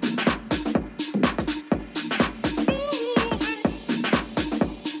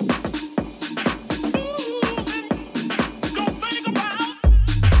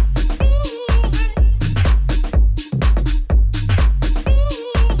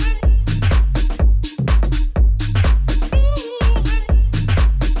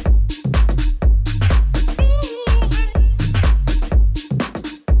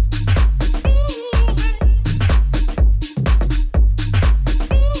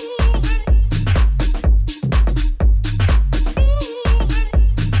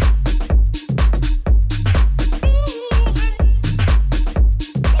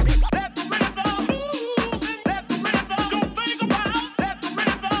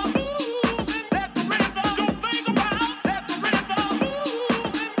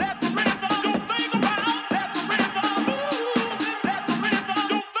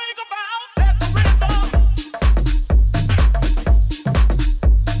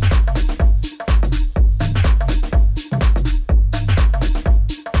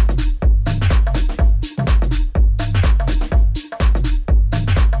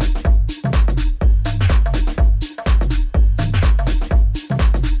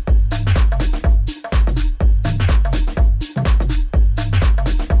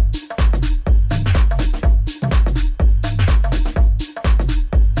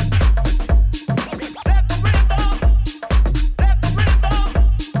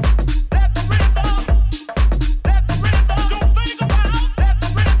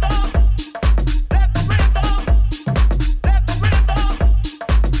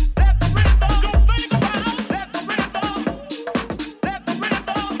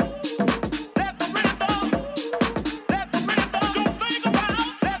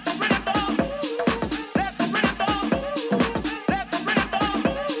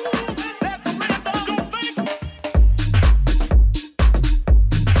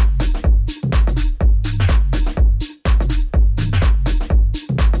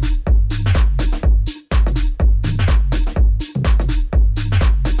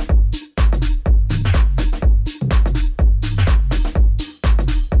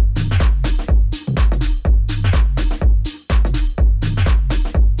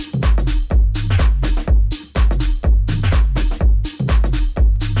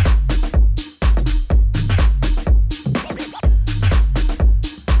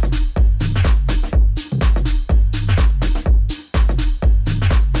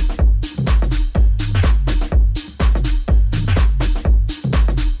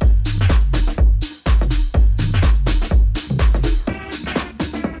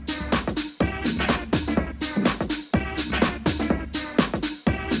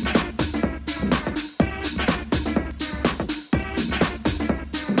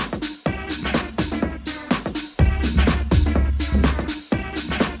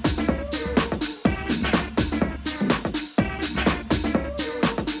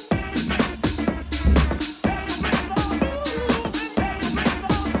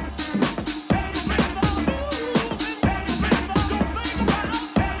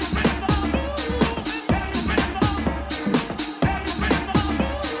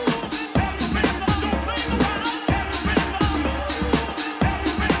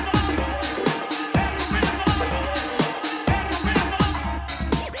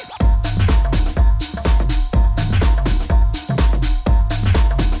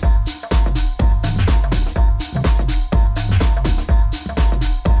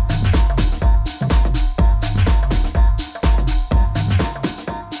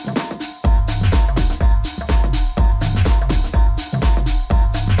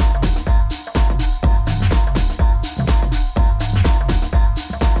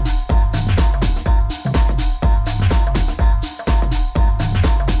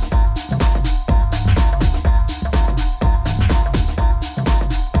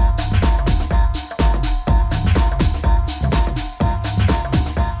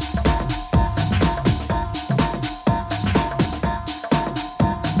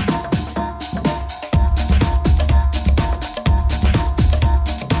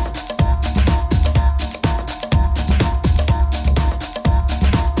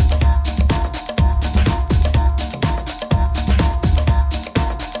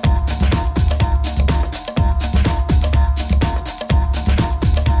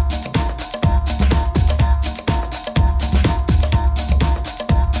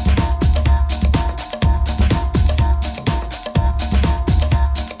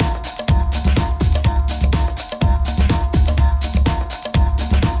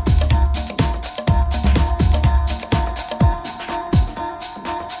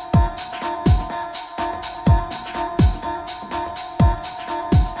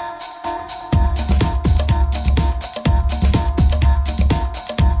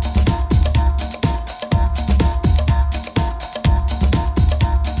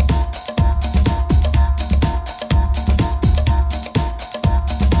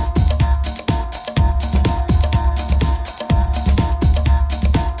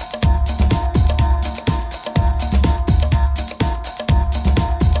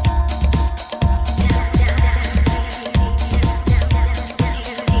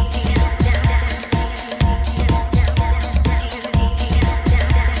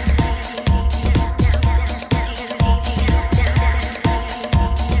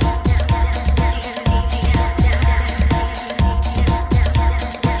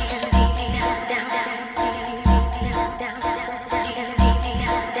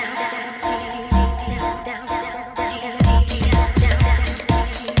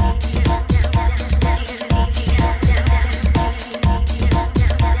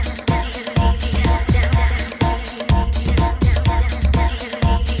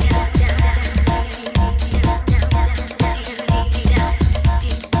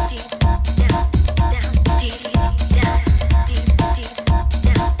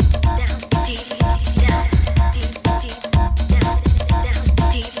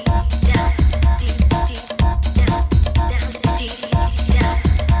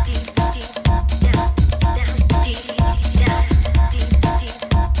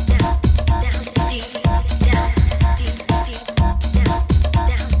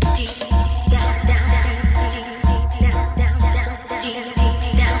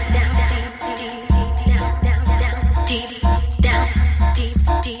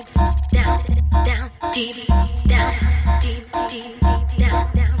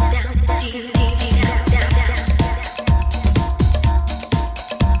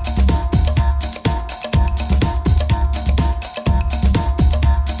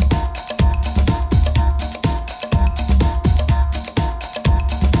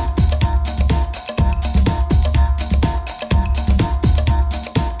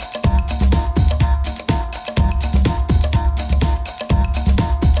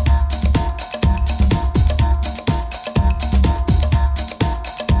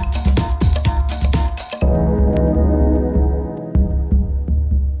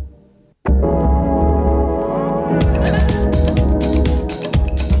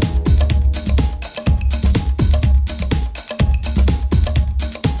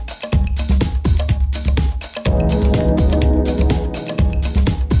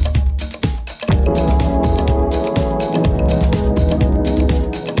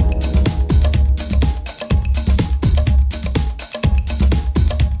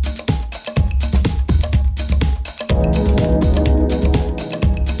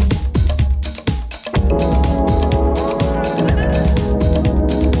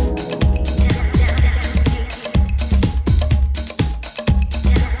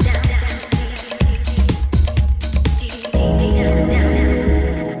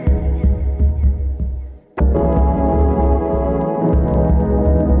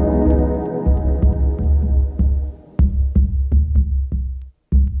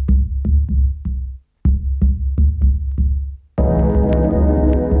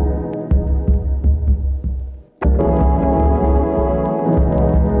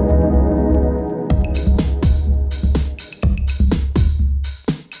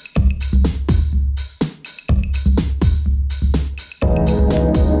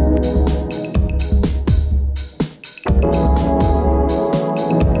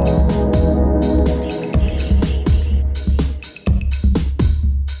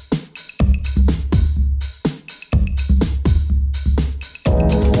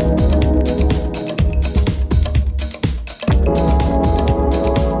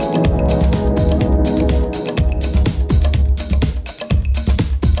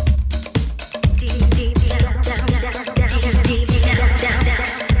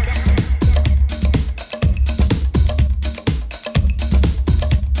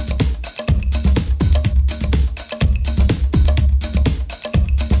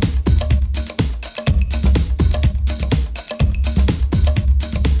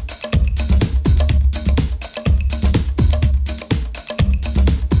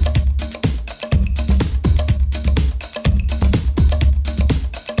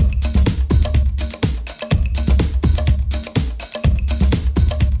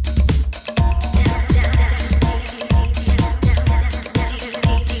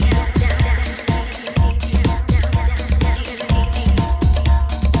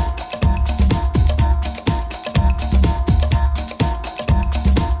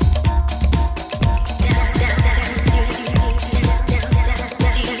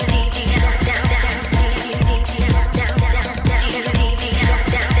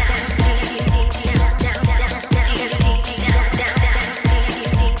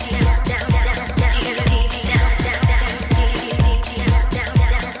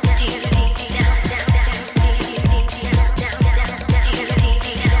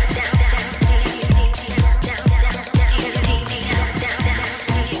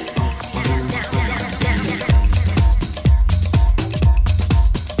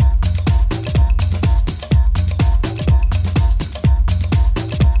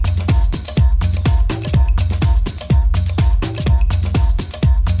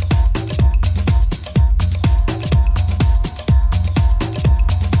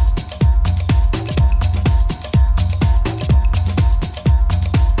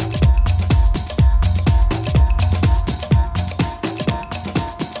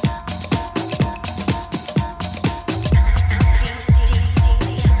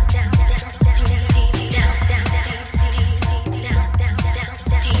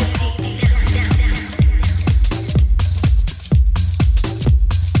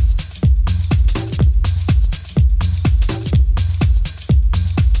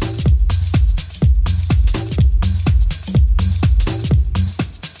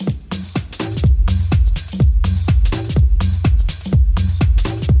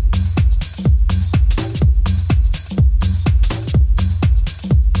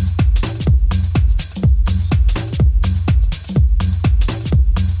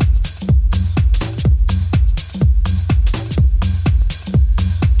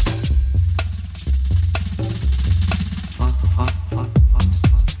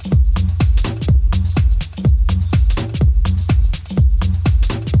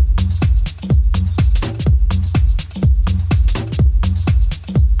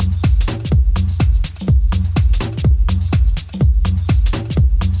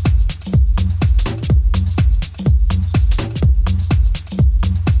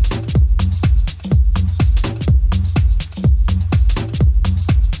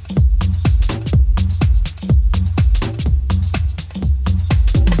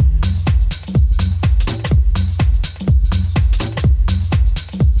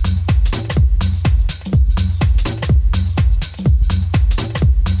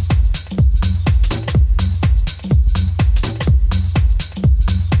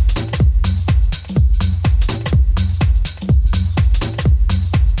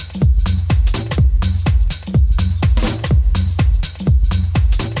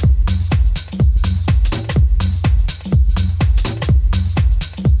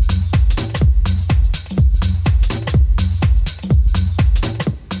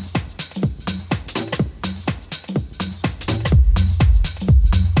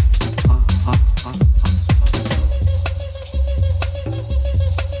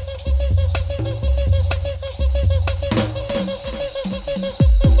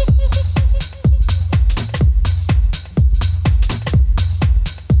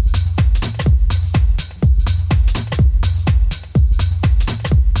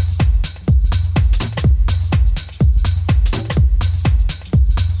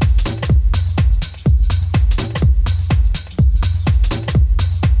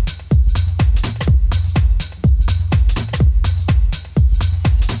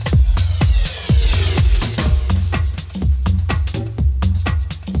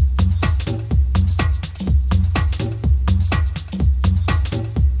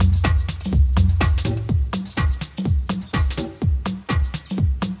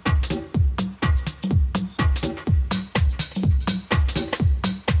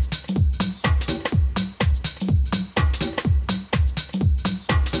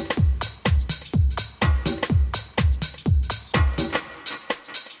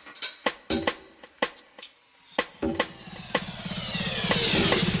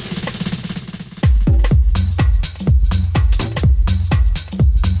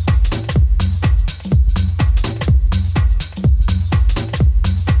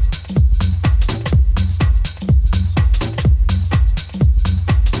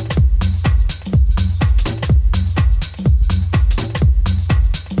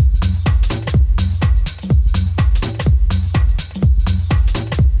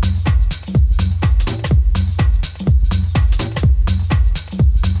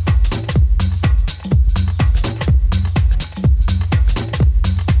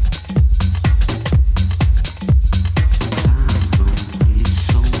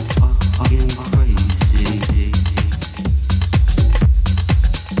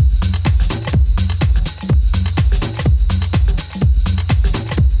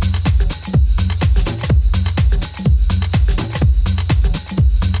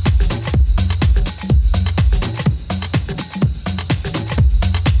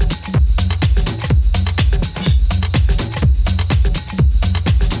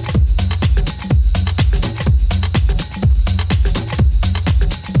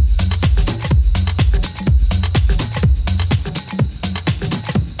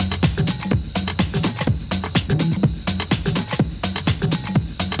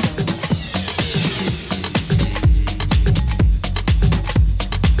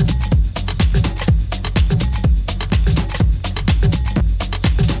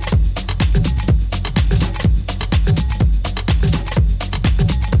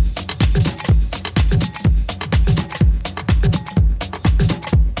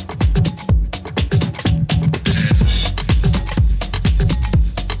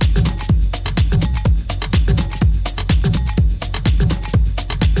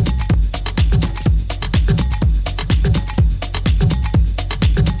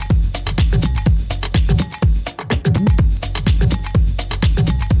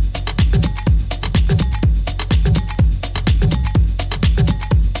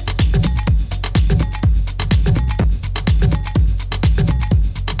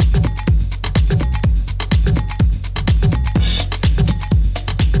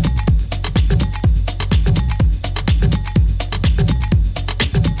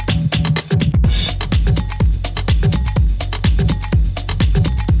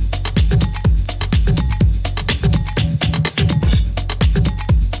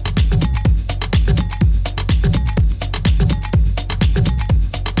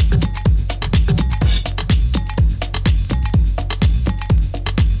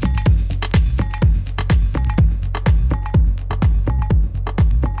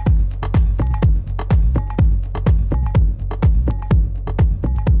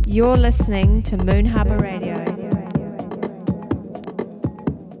 You're listening to Moon Harbour Radio.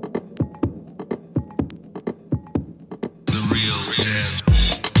 The real jazz.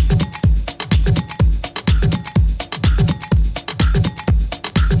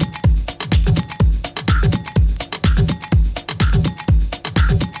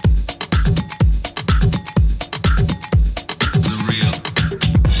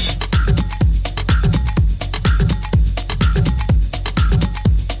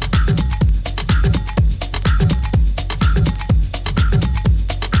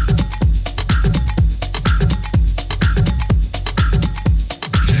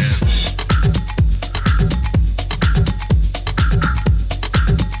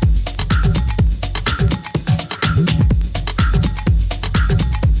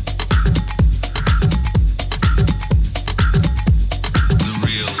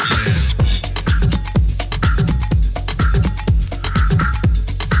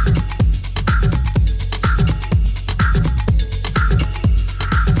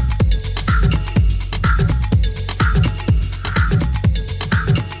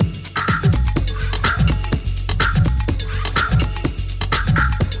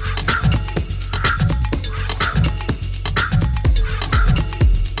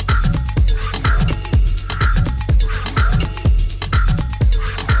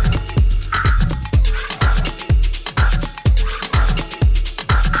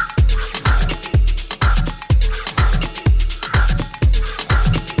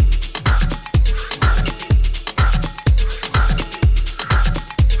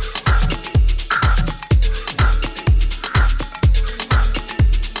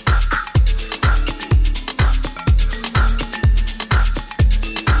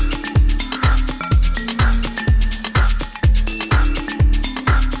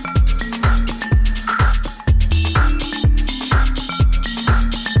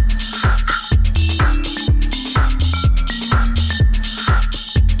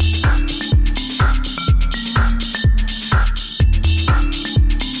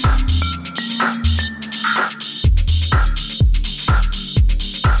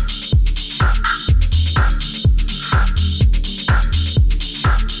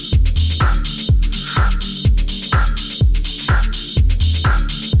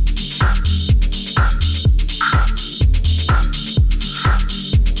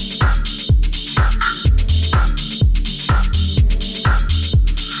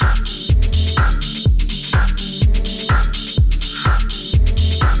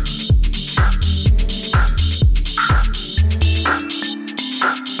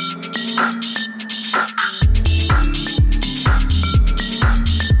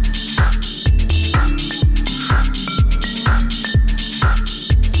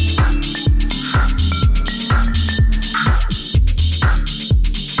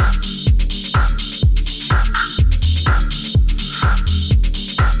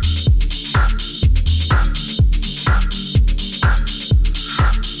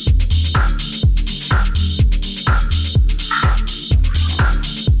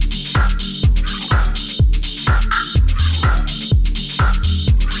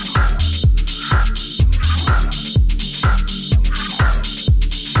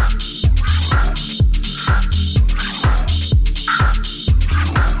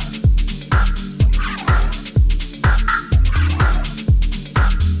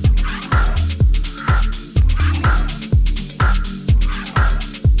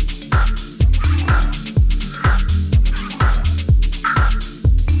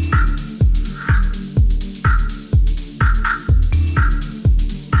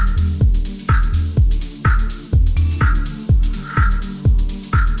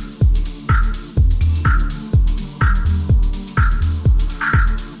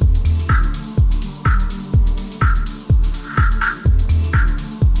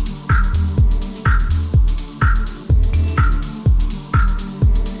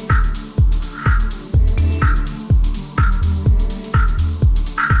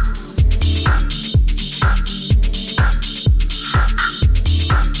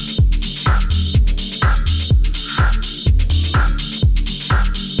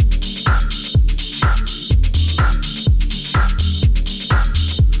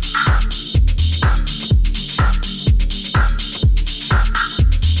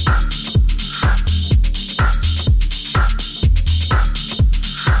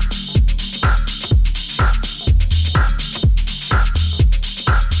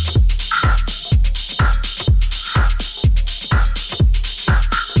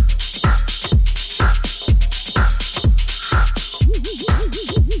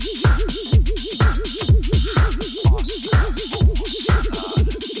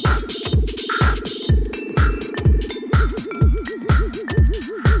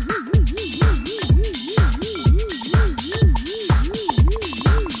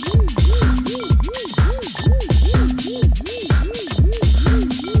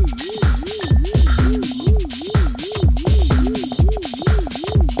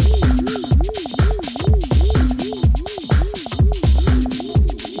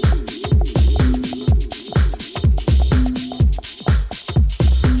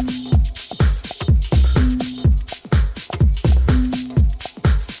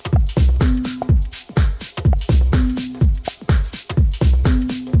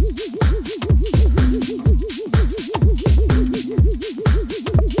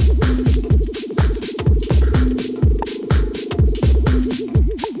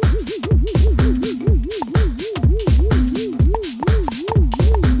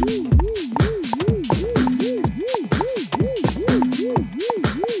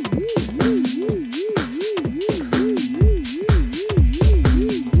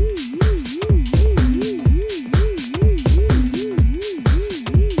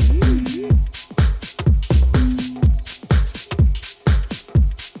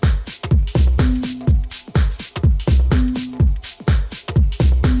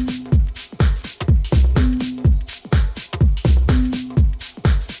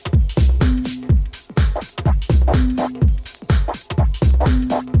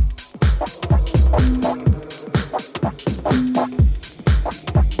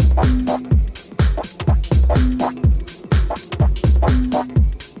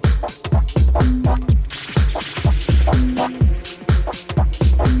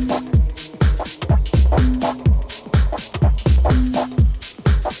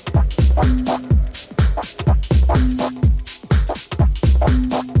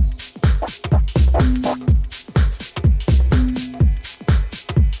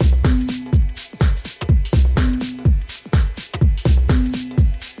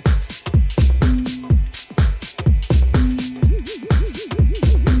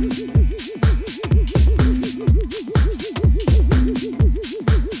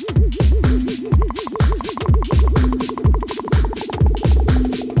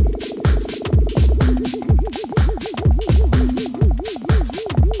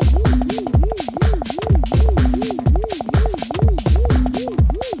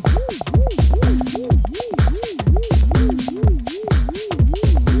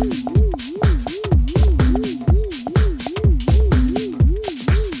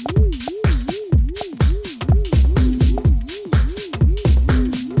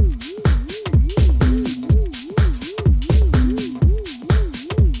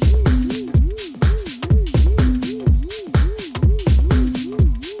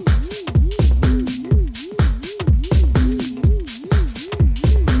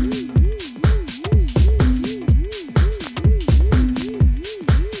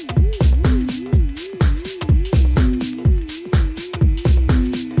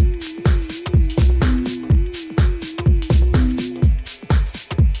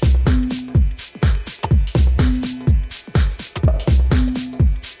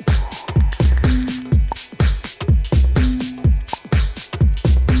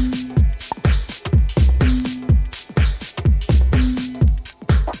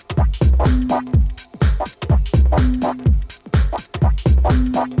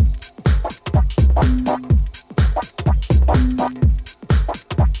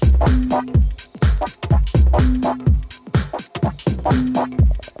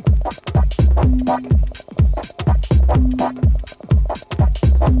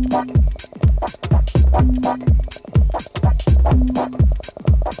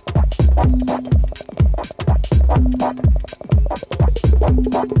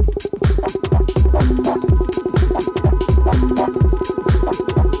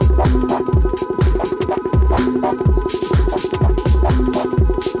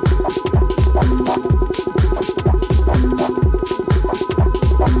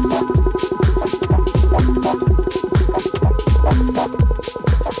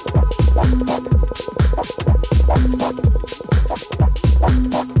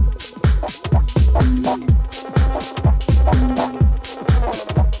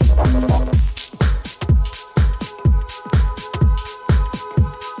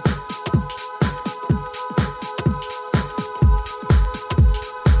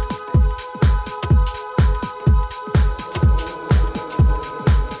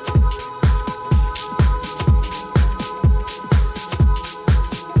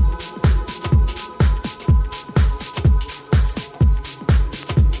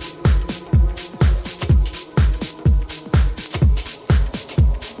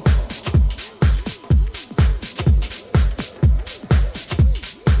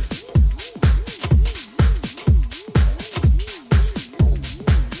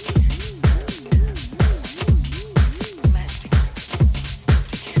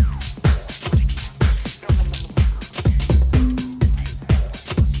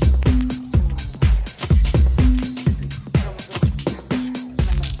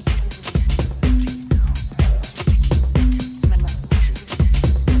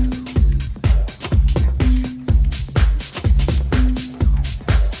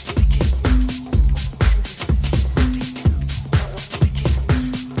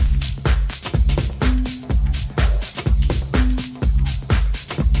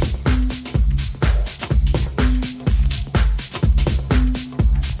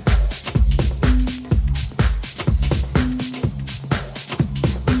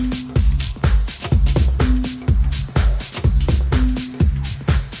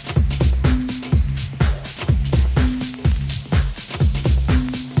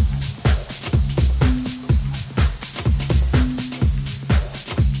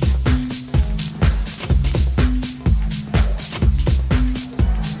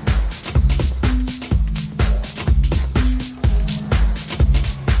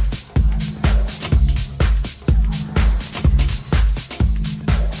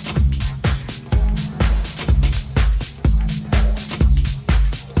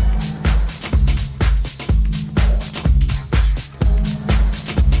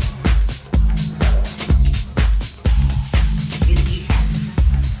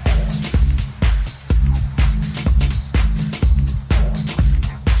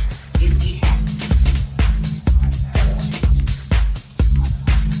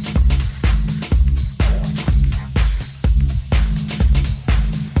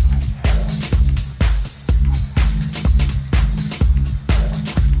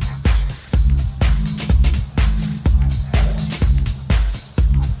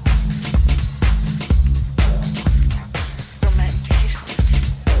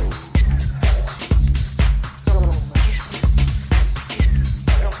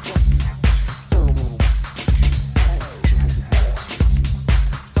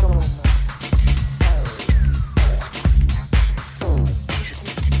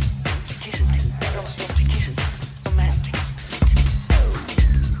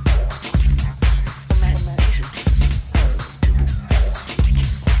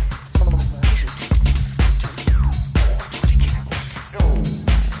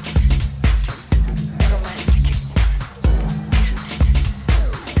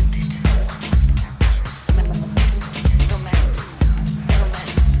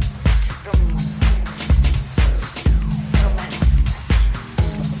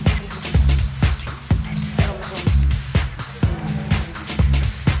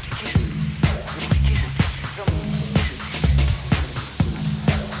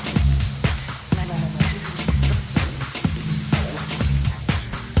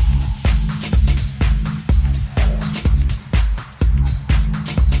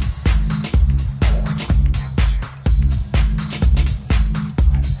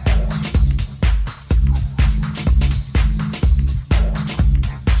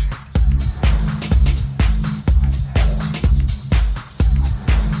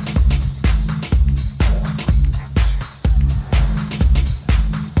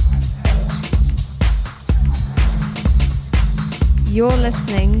 You're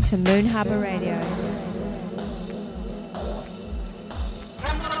listening to Moon Harbour Radio.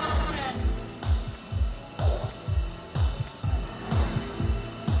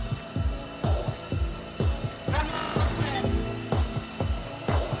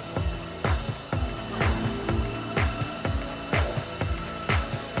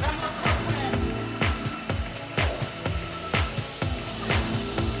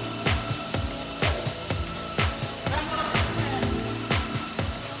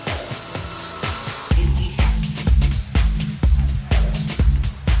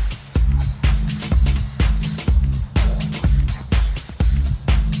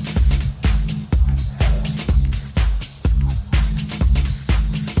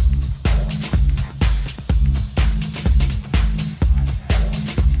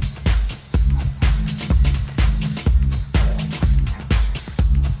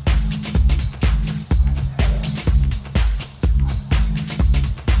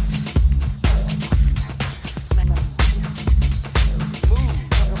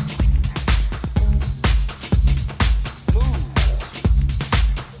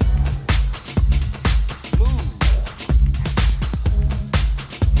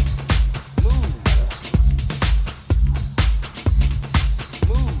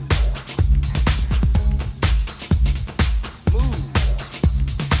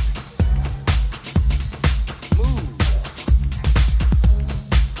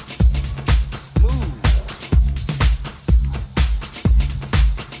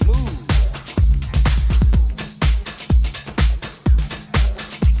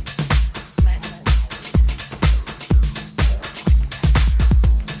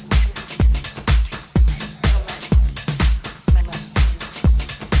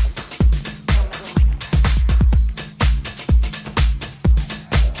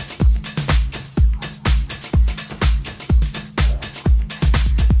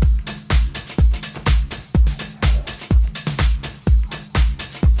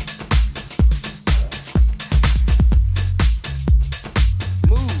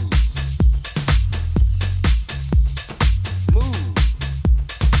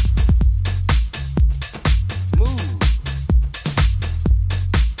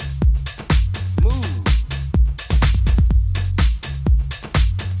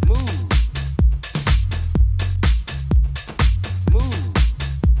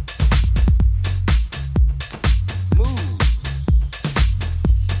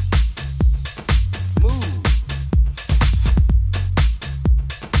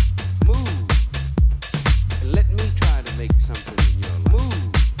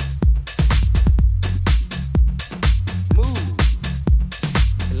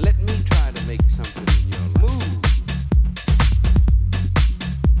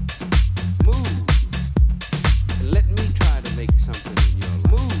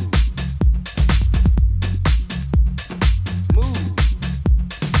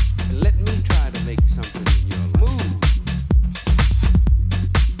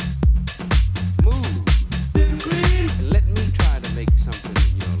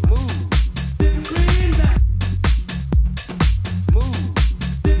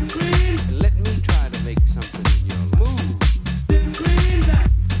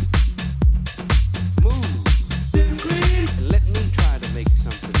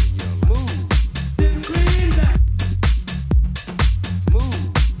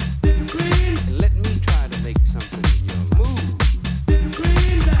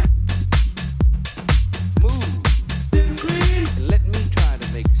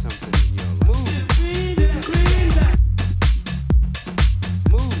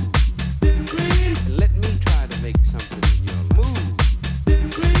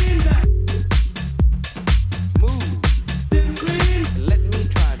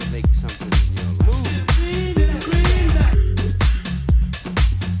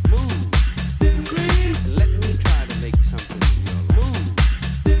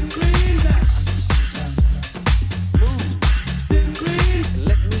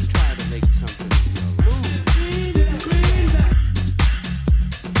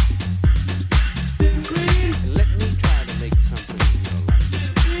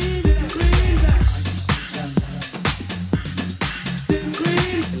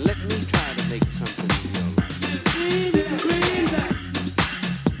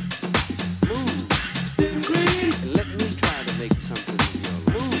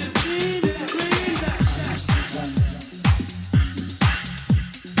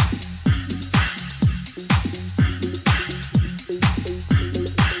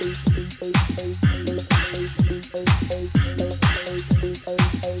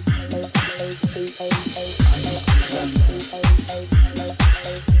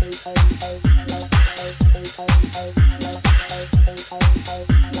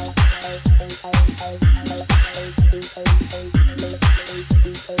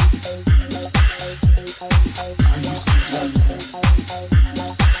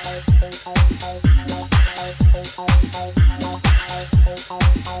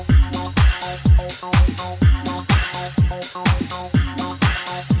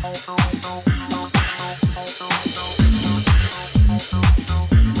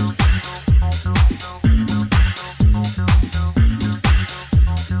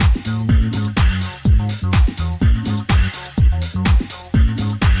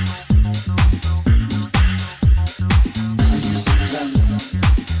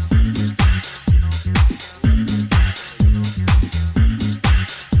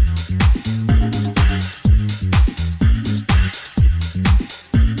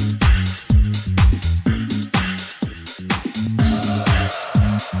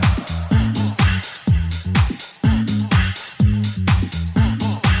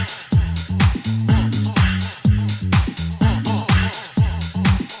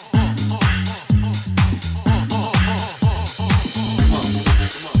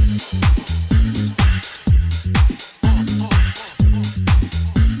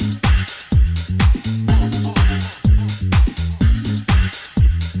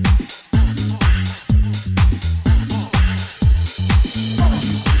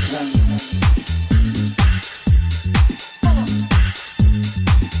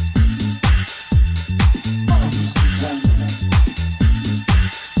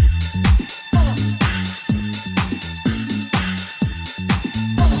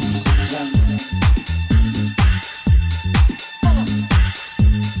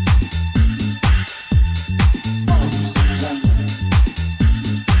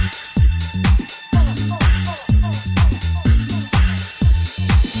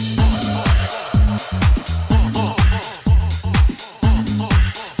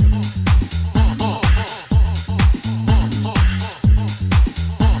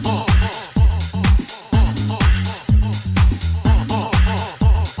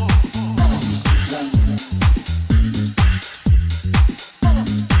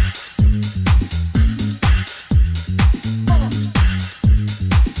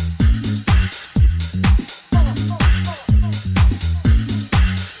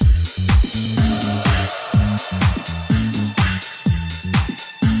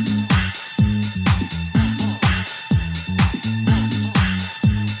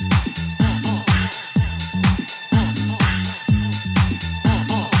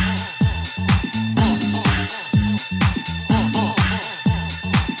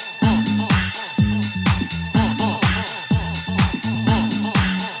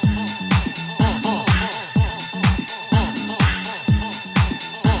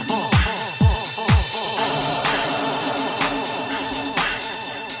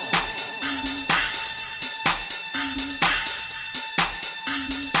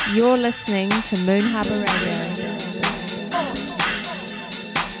 You're listening to Moon Harbour Radio.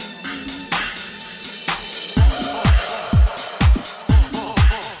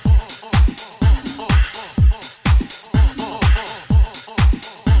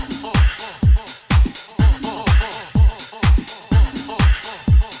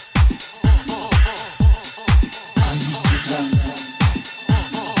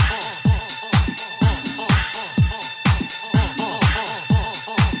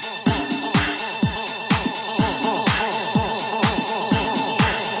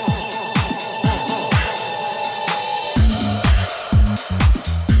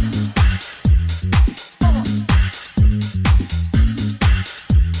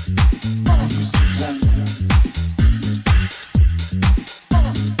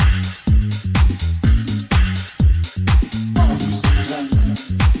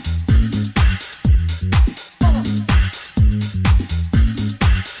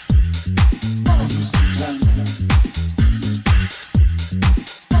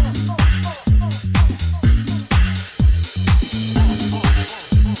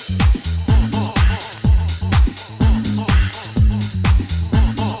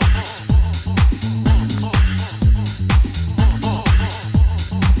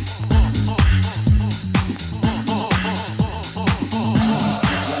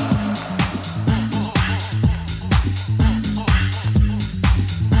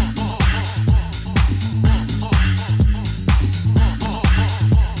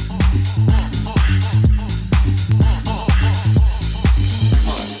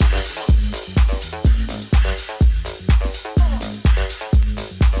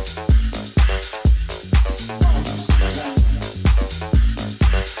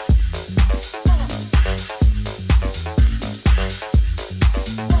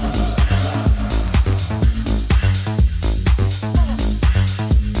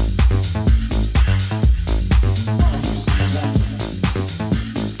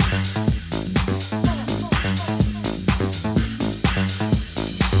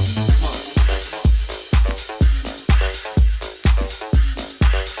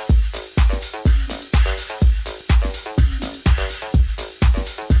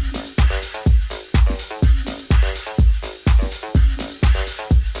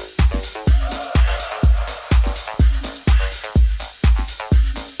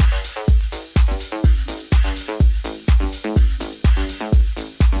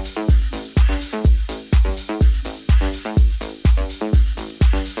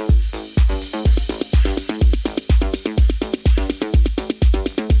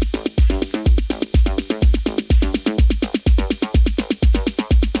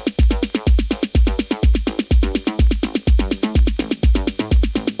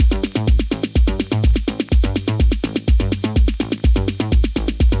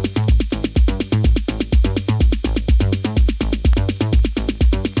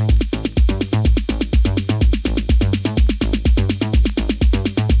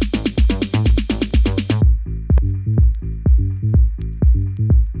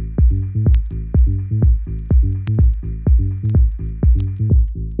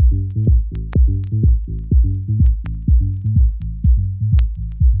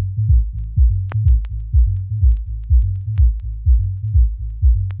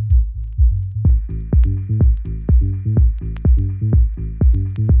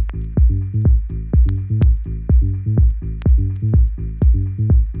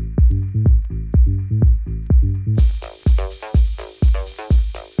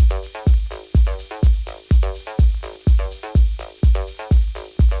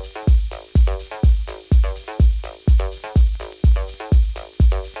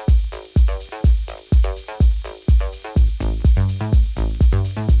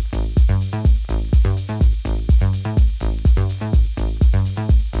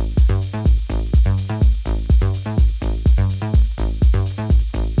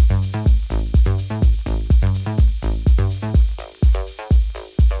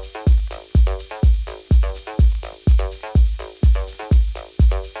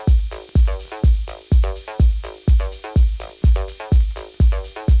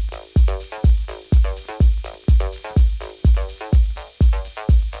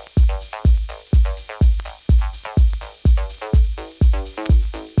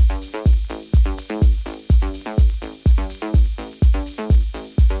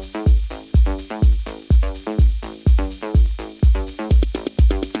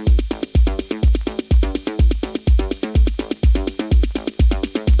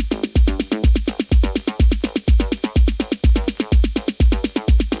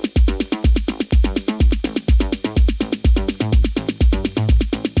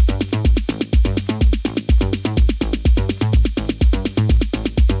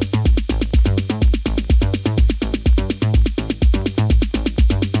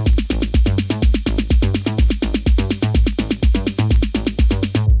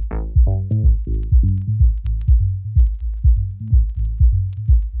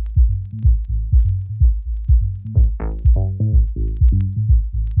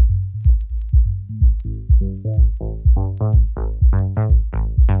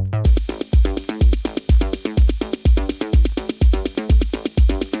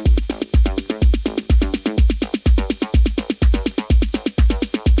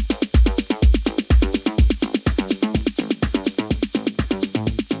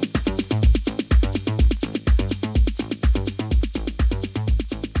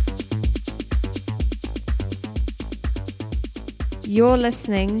 You're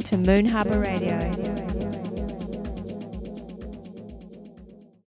listening to Moon Harbour Radio.